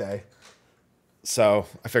leg day. So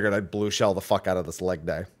I figured I'd blue shell the fuck out of this leg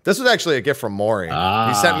day. This was actually a gift from Maury.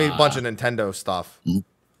 He sent me a bunch of Nintendo stuff.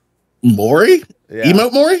 Maury? Yeah.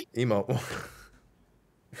 Emote Maury? Emote.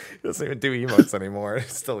 He doesn't even do emotes anymore.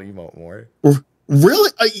 It's still emote Maury.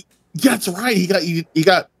 Really? Yeah, that's right.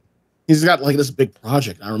 He's got like this big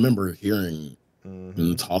project. I remember hearing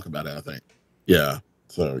him talk about it, I think. Yeah.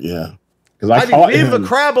 So yeah. Leave the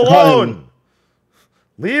crab alone.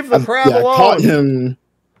 Leave the crab alone. I caught him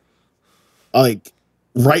like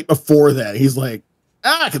right before that. He's like,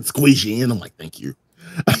 I can squeeze you in. I'm like, thank you.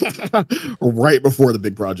 Right before the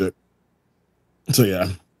big project. So yeah.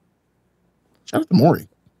 Shout out to Maury.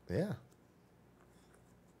 Yeah.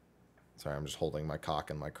 Sorry, I'm just holding my cock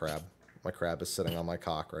and my crab. My crab is sitting on my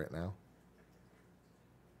cock right now.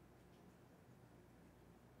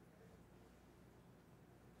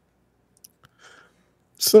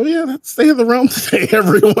 So yeah, that's the end of the round today,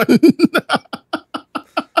 everyone.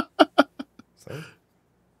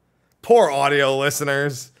 Poor audio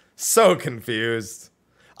listeners. So confused.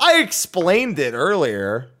 I explained it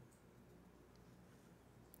earlier.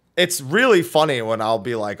 It's really funny when I'll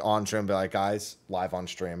be like on stream, be like, guys, live on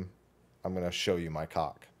stream, I'm going to show you my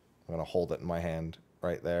cock. I'm going to hold it in my hand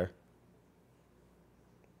right there.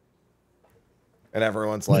 And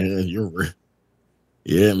everyone's like,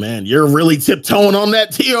 yeah, man, you're really tiptoeing on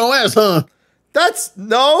that TOS, huh? That's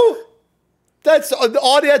an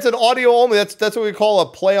audio only. That's what we call a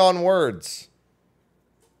play on words.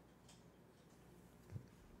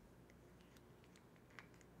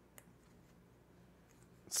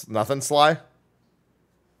 It's nothing, Sly?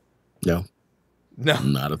 No,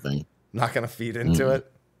 not a thing. Not gonna feed into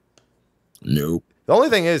it. Nope. The only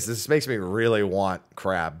thing is, this makes me really want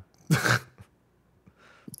crab,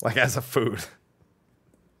 like as a food.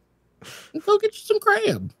 Go get you some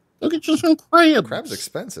crab. Go get you some crab. Crab's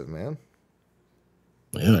expensive, man.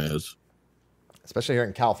 Yeah, it is. Especially here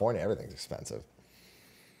in California, everything's expensive.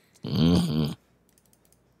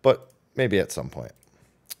 But maybe at some point.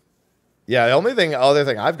 Yeah, the other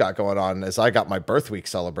thing I've got going on is I got my birth week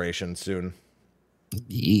celebration soon.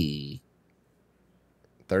 Yeah.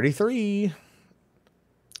 33.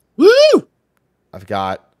 Woo! I've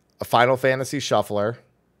got a Final Fantasy shuffler,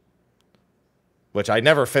 which I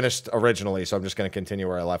never finished originally, so I'm just going to continue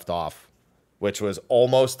where I left off, which was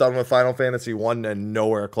almost done with Final Fantasy 1 and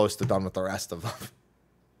nowhere close to done with the rest of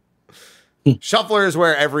them. Shuffler is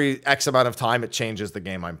where every X amount of time it changes the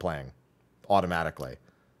game I'm playing automatically.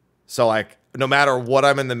 So, like, no matter what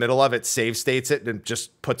I'm in the middle of, it save states it and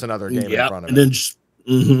just puts another game in front of it. And then just,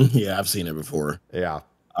 yeah, I've seen it before. Yeah.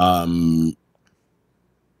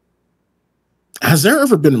 Has there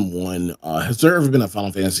ever been a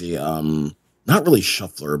Final Fantasy, not really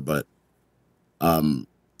shuffler, but kind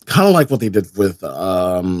of like what they did with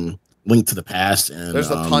Link to the Past? And there's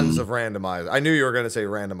tons of randomizers. I knew you were going to say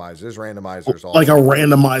randomizers. There's randomizers. Like a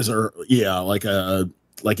randomizer, yeah, like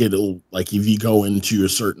if you go into a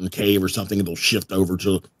certain cave or something, it'll shift over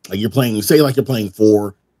to like you're playing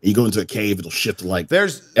 4. You go into a cave, it'll shift to like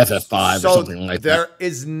there's FF5 or something like that. There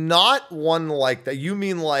is not one like that. You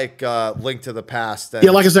mean like Link to the Past? Yeah,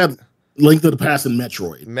 like I said, Link to the Past and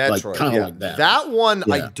Metroid. Like, kind of like that. That one,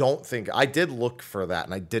 yeah. I don't think I did look for that,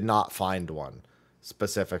 and I did not find one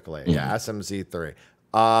specifically. Yeah, SMZ3.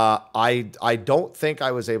 I don't think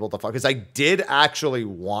I was able to find because I did actually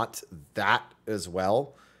want that as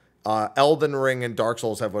well. Elden Ring and Dark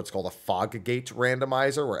Souls have what's called a fog gate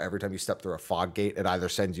randomizer, where every time you step through a fog gate, it either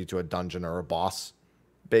sends you to a dungeon or a boss,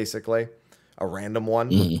 basically. A random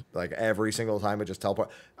one. Like every single time it just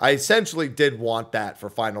teleport. I essentially did want that for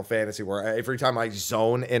Final Fantasy, where every time I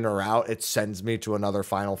zone in or out, it sends me to another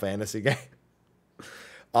Final Fantasy game.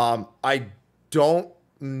 I don't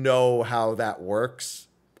know how that works,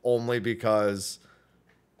 only because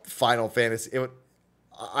Final Fantasy...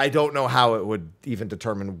 I don't know how it would even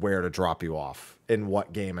determine where to drop you off, in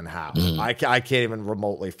what game and how. I can't even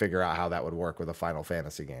remotely figure out how that would work with a Final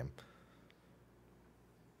Fantasy game.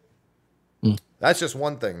 That's just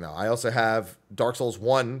one thing, though. I also have Dark Souls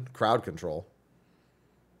 1 crowd control,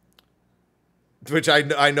 which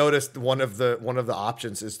I noticed one of the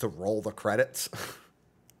options is to roll the credits,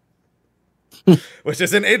 which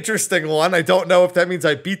is an interesting one. I don't know if that means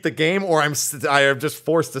I beat the game or I am just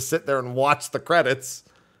forced to sit there and watch the credits.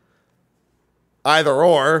 Either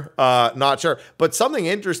or, not sure. But something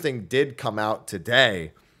interesting did come out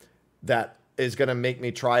today that is going to make me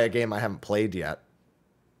try a game I haven't played yet.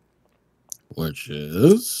 Which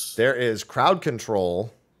is? There is crowd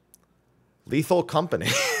control, Lethal Company.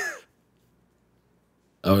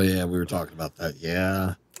 Oh, yeah, we were talking about that.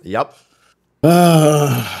 Yeah. Yep.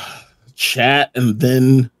 Chat and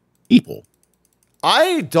then people.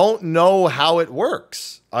 I don't know how it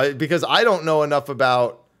works because I don't know enough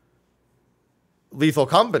about Lethal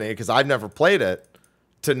Company because I've never played it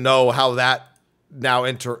to know how that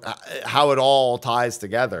how it all ties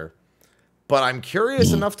together. But I'm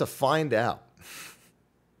curious enough to find out.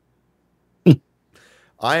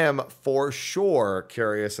 I am for sure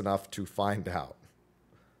curious enough to find out.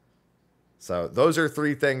 So those are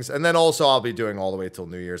 3 things. And then also I'll be doing all the way till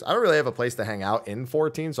New Year's. I don't really have a place to hang out in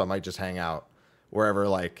 14, so I might just hang out wherever,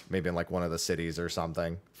 like maybe in like one of the cities or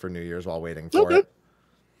something for New Year's while waiting for it.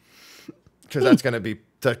 Because that's going to be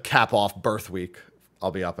to cap off birth week.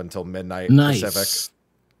 I'll be up until midnight Pacific.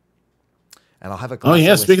 And I'll have a glass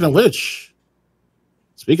of whiskey.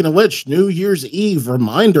 Speaking of which, New Year's Eve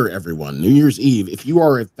reminder, everyone. New Year's Eve, if you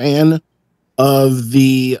are a fan of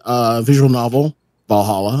the visual novel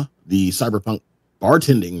Valhalla, the cyberpunk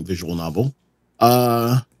bartending visual novel,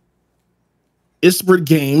 Isbrid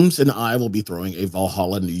Games and I will be throwing a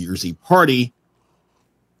Valhalla New Year's Eve party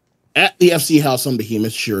at the FC House on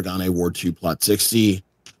Behemoth, Shirogane Ward 2, Plot 60.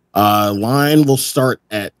 Line will start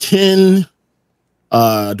at 10.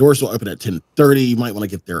 Doors will open at 10:30. You might want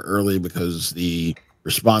to get there early because the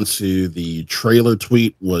response to the trailer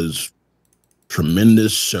tweet was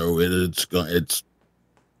tremendous. So it's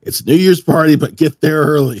New Year's party, but get there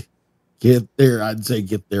early. Get there. I'd say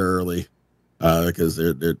get there early because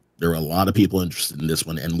there are a lot of people interested in this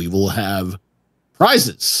one, and we will have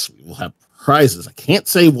prizes. We will have prizes. I can't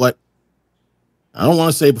say what. I don't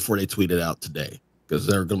want to say before they tweet it out today because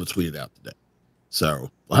they're going to tweet it out today.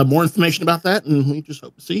 So we'll have more information about that, and we just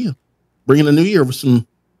hope to see you. Bringing a new year with some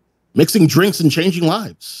mixing drinks and changing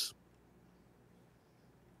lives.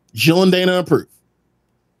 Jill and Dana approve.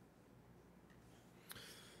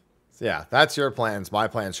 Yeah, that's your plans. My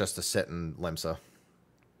plan's just to sit in Limsa.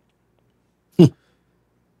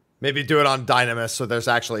 Maybe do it on Dynamis so there's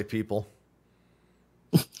actually people.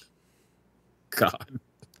 God.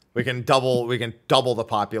 We can double the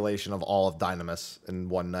population of all of Dynamis in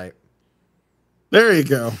one night. There you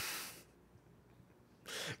go.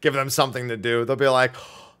 Give them something to do. They'll be like,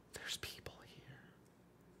 oh, there's people here.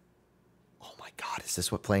 Oh my God, is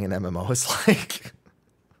this what playing an MMO is like?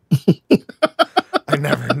 I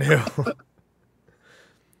never knew.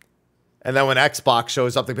 And then when Xbox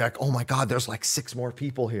shows up, they'll be like, oh my God, there's like 6 more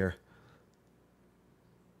people here.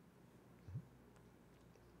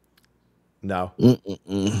 No.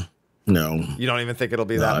 No. You don't even think it'll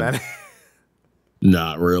be that many?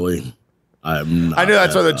 Not really. I knew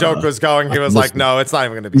that's where the joke was going. He was like, no, it's not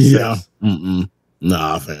even going to be 6.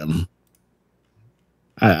 Nah, fam.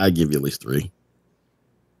 I give you at least 3.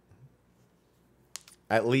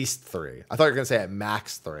 At least 3. I thought you were going to say at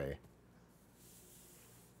max 3.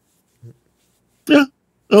 Yeah,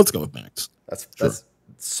 let's go with max. That's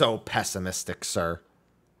so pessimistic, sir.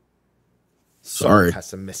 Sorry.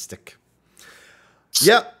 Pessimistic.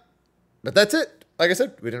 Yeah, but that's it. Like I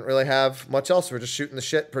said, we didn't really have much else. We're just shooting the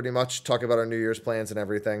shit pretty much, talking about our New Year's plans and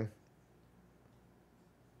everything.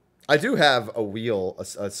 I do have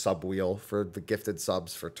a sub wheel for the gifted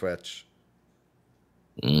subs for Twitch.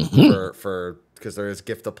 Because there is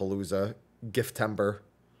Giftapalooza, Giftember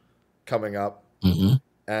coming up.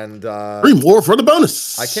 And 3 more for the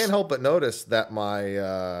bonus. I can't help but notice that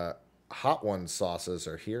my Hot Ones sauces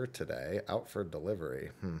are here today, out for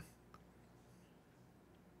delivery.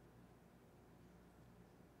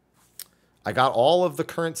 I got all of the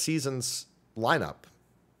current season's lineup.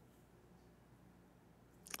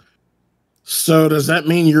 So does that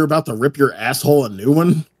mean you're about to rip your asshole a new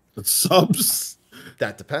one with subs?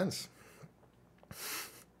 That depends.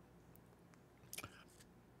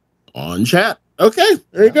 On chat. Okay,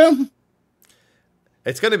 there you go.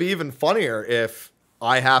 It's going to be even funnier if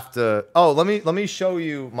I have to. Oh, let me show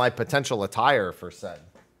you my potential attire for said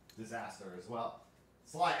disaster as well.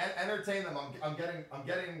 Sly, entertain them. I'm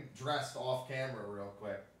getting dressed off camera real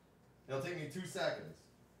quick. It'll take me 2 seconds,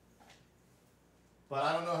 but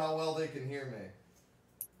I don't know how well they can hear me.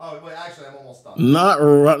 Oh, wait, actually, I'm almost done.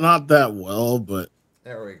 Not that well, but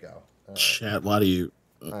there we go. Chat, why do you?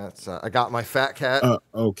 That's I got my fat cat.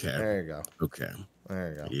 Okay. There you go. Okay. There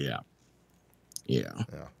you go. Yeah. Yeah.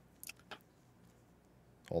 Yeah.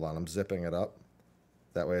 Hold on, I'm zipping it up.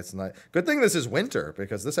 That way it's not. Good thing this is winter,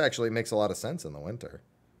 because this actually makes a lot of sense in the winter.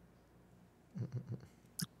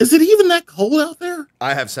 Is it even that cold out there?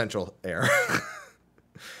 I have central air.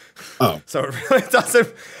 Oh. So it really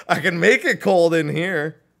doesn't. I can make it cold in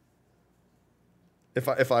here.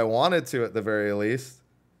 If I wanted to, at the very least.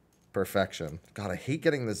 Perfection. God, I hate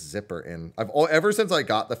getting this zipper in. Ever since I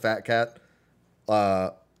got the fat cat,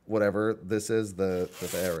 whatever this is, there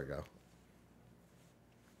we go.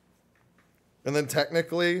 And then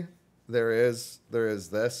technically, there is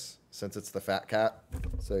this, since it's the fat cat.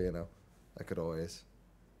 So, you know, I could always,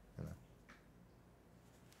 you know.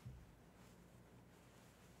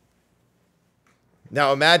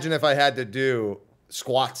 Now imagine if I had to do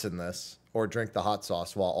squats in this or drink the hot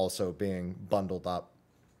sauce while also being bundled up.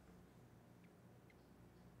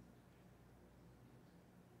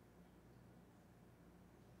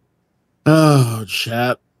 Oh,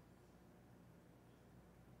 chat.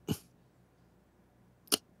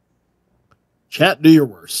 Chat, do your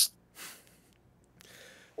worst.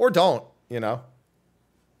 Or don't, you know.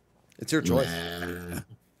 It's your choice.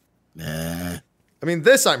 Nah. I mean,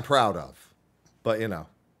 this I'm proud of, but you know.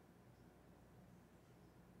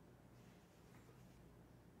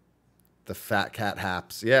 The fat cat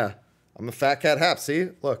haps. Yeah, I'm a fat cat hap. See,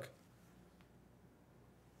 look.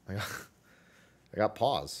 I got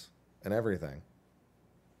paws and everything.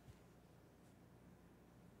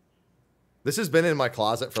 This has been in my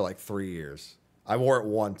closet for like 3 years. I wore it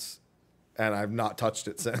once, and I've not touched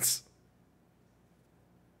it since.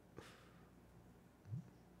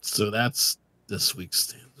 So that's this week's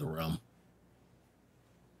State of the Realm.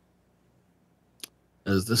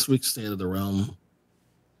 As this week's State of the Realm,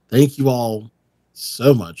 thank you all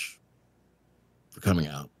so much for coming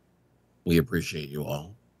out. We appreciate you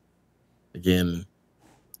all. Again,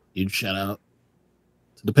 huge shout out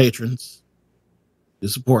to the patrons who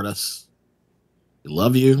support us. We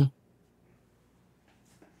love you.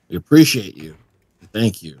 We appreciate you.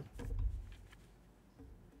 Thank you.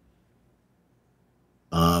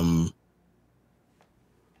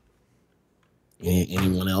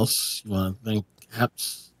 Anyone else you want to thank?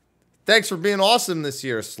 Haps? Thanks for being awesome this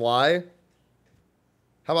year, Sly.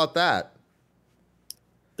 How about that?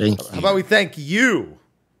 Thank you. How about we thank you?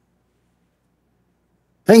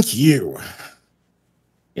 Thank you.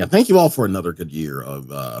 Yeah, thank you all for another good year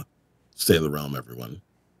of State of the Realm, everyone.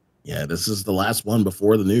 Yeah, this is the last one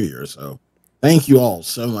before the new year, so thank you all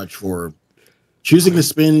so much for choosing to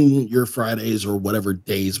spend your Fridays or whatever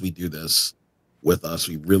days we do this with us.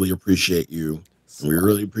 We really appreciate you. We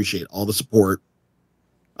really appreciate all the support.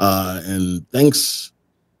 And thanks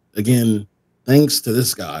again. Thanks to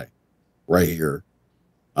this guy right here.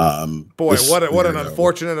 Boy, what an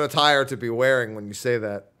unfortunate attire to be wearing when you say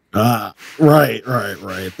that. Right.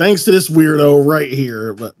 Thanks to this weirdo right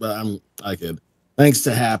here. But I kid. Thanks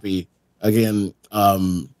to Happy again.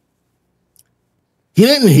 He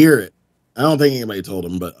didn't hear it. I don't think anybody told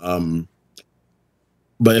him, but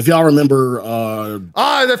if y'all remember,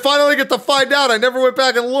 they finally get to find out. I never went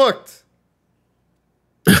back and looked.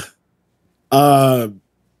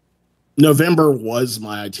 November was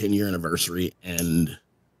my 10-year anniversary, and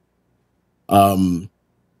when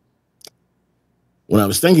I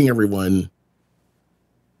was thanking everyone,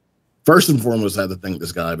 first and foremost, I had to thank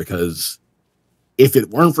this guy, because if it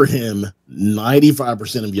weren't for him,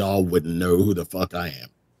 95% of y'all wouldn't know who the fuck I am.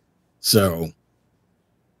 So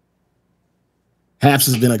Haps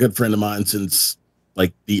has been a good friend of mine since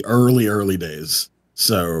like the early days.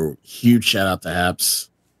 So huge shout out to Haps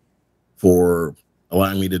for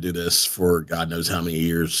allowing me to do this for God knows how many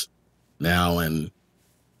years now. And,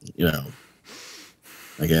 you know,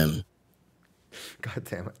 again. God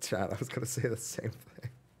damn it, Chad. I was going to say the same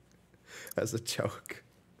thing as a joke.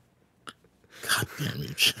 God damn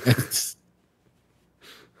you, Chad.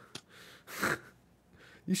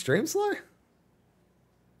 You stream, Sly?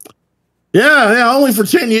 Yeah, only for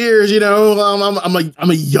 10 years, you know. I'm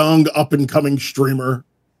a young up and coming streamer.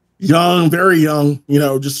 Young, very young, you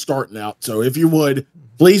know, just starting out. So if you would,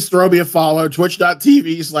 please throw me a follow,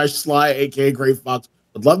 twitch.tv/Sly, aka Great Fox.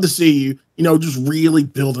 I'd love to see you, you know, just really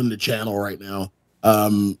building the channel right now.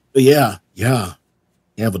 But yeah,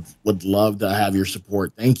 would love to have your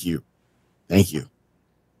support. Thank you.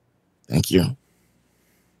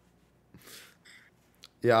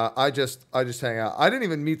 Yeah, I just hang out. I didn't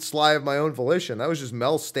even meet Sly of my own volition. That was just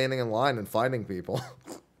Mel standing in line and finding people.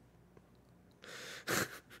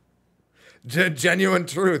 Genuine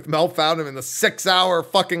truth. Mel found him in the 6-hour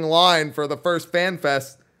fucking line for the first fan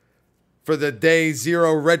fest for the day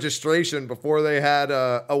 0 registration before they had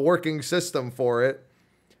a working system for it.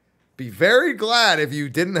 Be very glad if you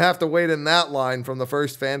didn't have to wait in that line from the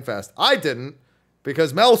first fan fest. I didn't,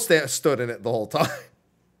 because Mel stood in it the whole time.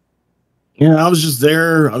 Yeah, I was just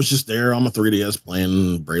there. On my 3DS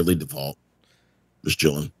playing Bravely Default. Just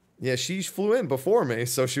chilling. Yeah, she flew in before me,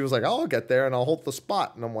 so she was like, "I'll get there and I'll hold the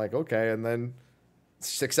spot." And I'm like, "Okay." And then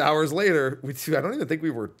 6 hours later, I don't even think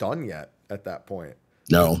we were done yet at that point.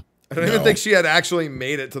 No. I don't even think she had actually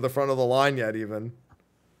made it to the front of the line yet, even.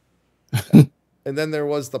 And then there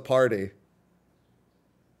was the party.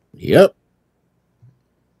 Yep.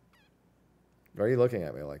 Why are you looking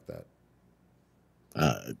at me like that?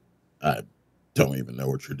 I don't even know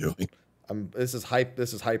what you're doing. This is hype.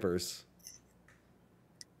 This is hypers.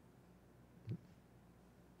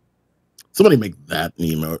 Somebody make that an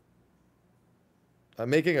emote. I'm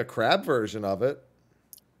making a crab version of it.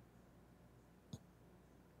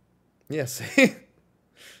 Yeah, see?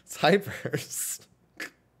 It's hypers.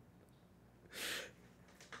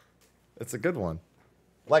 It's a good one.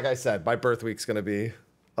 Like I said, my birth week's going to be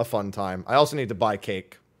a fun time. I also need to buy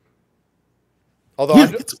cake. Although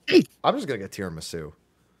I'm just going to get tiramisu.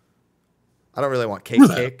 I don't really want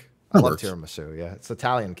cake. I love tiramisu. Yeah, it's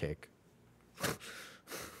Italian cake.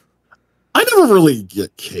 I never really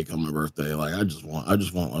get cake on my birthday. Like I just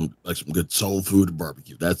want like some good soul food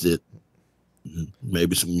barbecue. That's it.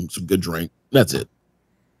 Maybe some good drink. That's it.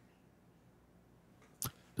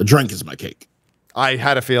 The drink is my cake. I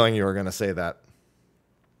had a feeling you were going to say that.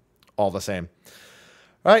 All the same.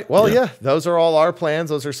 All right. Well, yeah, those are all our plans.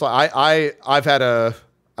 Those are I've had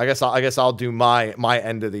I guess I'll do my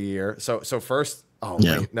end of the year. So first,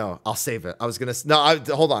 wait, no, I'll save it. I was going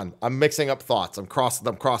to hold on. I'm mixing up thoughts. I'm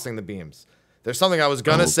crossing the beams. There's something I was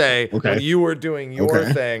going to say when you were doing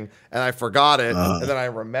your thing and I forgot it and then I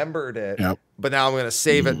remembered it. Yep. But now I'm going to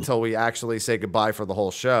save it until we actually say goodbye for the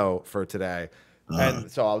whole show for today.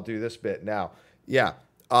 And so I'll do this bit now. Yeah.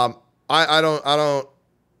 I don't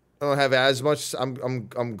have as much.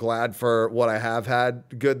 I'm glad for what I have had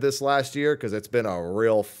good this last year because it's been a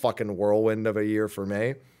real fucking whirlwind of a year for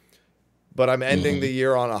me. But I'm ending the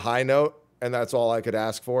year on a high note, and that's all I could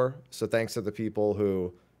ask for. So thanks to the people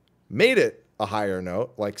who made it a higher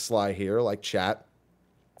note, like Sly here, like chat,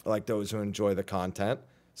 like those who enjoy the content,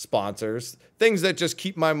 sponsors, things that just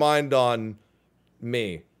keep my mind on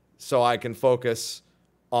me so I can focus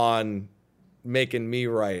on making me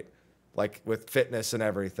right, like with fitness and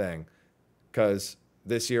everything. Because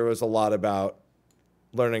this year was a lot about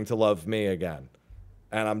learning to love me again.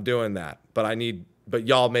 And I'm doing that. But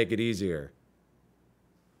y'all make it easier.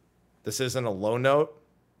 This isn't a low note.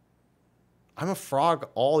 I'm a frog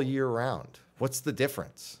all year round. What's the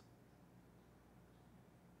difference?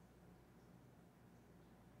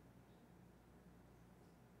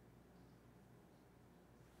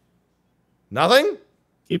 Nothing?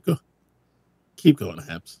 Keep going,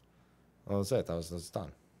 Haps. That was it. That was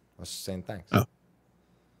done. I was just saying thanks. Oh.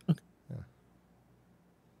 Okay. Yeah.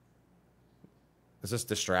 Is this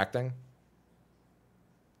distracting?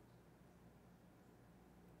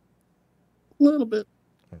 A little bit.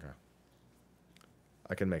 Okay.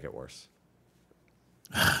 I can make it worse.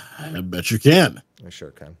 I bet you can. I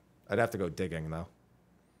sure can. I'd have to go digging, though.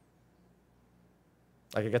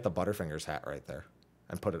 I could get the Butterfingers hat right there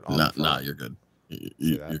and put it on. No, you're good.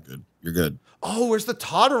 You're good. You're good. Oh, where's the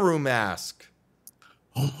Totteroo mask?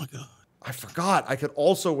 Oh, my God. I forgot. I could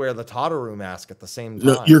also wear the Totteroo mask at the same time.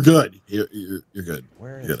 No, you're good. You're good.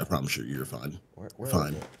 Where is it? I promise you're fine. Where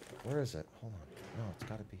fine. Is it? Where is it? Hold on. No, it's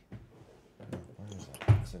got to be. Where is it?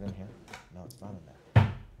 Is it in here? No, it's not in there.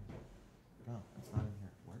 No, it's not in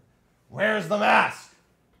here. Where's the mask?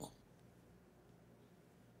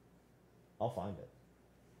 I'll find it.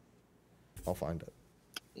 I'll find it.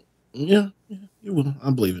 Yeah, you will.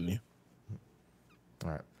 I believe in you.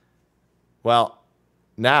 All right. Well,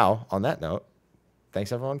 now, on that note,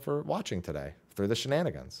 thanks everyone for watching today through the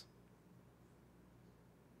shenanigans.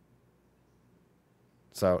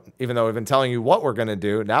 So, even though we've been telling you what we're going to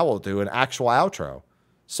do, now we'll do an actual outro.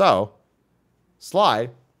 So, Sly,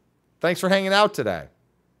 thanks for hanging out today.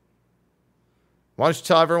 Why don't you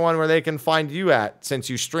tell everyone where they can find you at since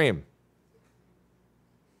you stream?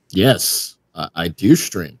 Yes, I do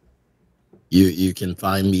stream. You can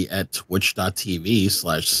find me at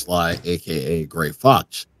twitch.tv/Sly, aka Gray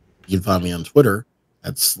Fox. You can find me on Twitter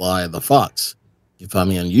at Sly the Fox. You can find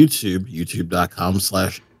me on YouTube,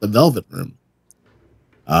 youtube.com/The Velvet Room.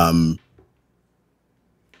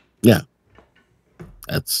 Yeah,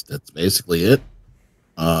 that's basically it.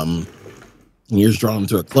 Year's drawing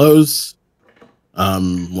to a close.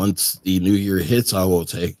 Once the new year hits, I will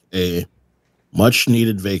take a much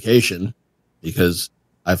needed vacation because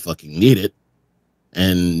I fucking need it.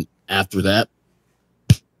 And after that,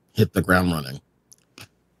 hit the ground running.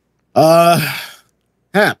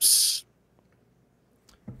 Haps.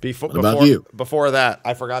 What about you? Before that,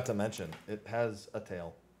 I forgot to mention it has a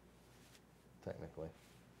tail. Technically,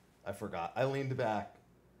 I forgot. I leaned back,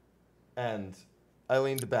 and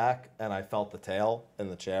I felt the tail in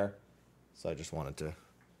the chair, so I just wanted to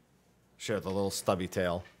share the little stubby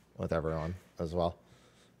tail with everyone as well.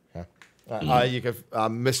 Yeah. You could.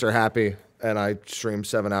 I'm Mr. Happy, and I stream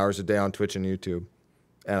 7 hours a day on Twitch and YouTube,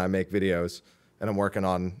 and I make videos, and I'm working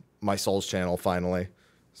on my Souls channel finally.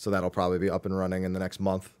 So that'll probably be up and running in the next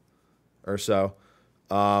month or so.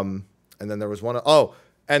 And then there was one.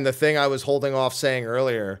 And the thing I was holding off saying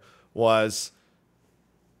earlier was,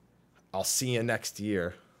 I'll see you next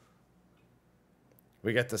year.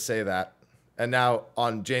 We get to say that. And now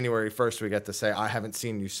on January 1st, we get to say, I haven't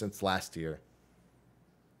seen you since last year.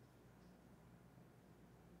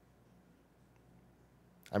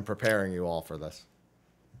 I'm preparing you all for this.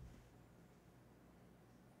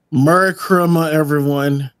 Merry Christmas,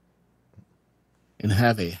 everyone, and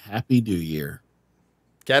have a happy new year.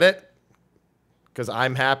 Get it? Because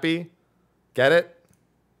I'm happy. Get it?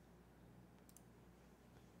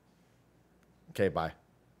 Okay, bye.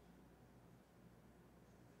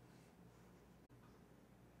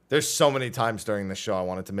 There's so many times during the show I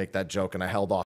wanted to make that joke, and I held off.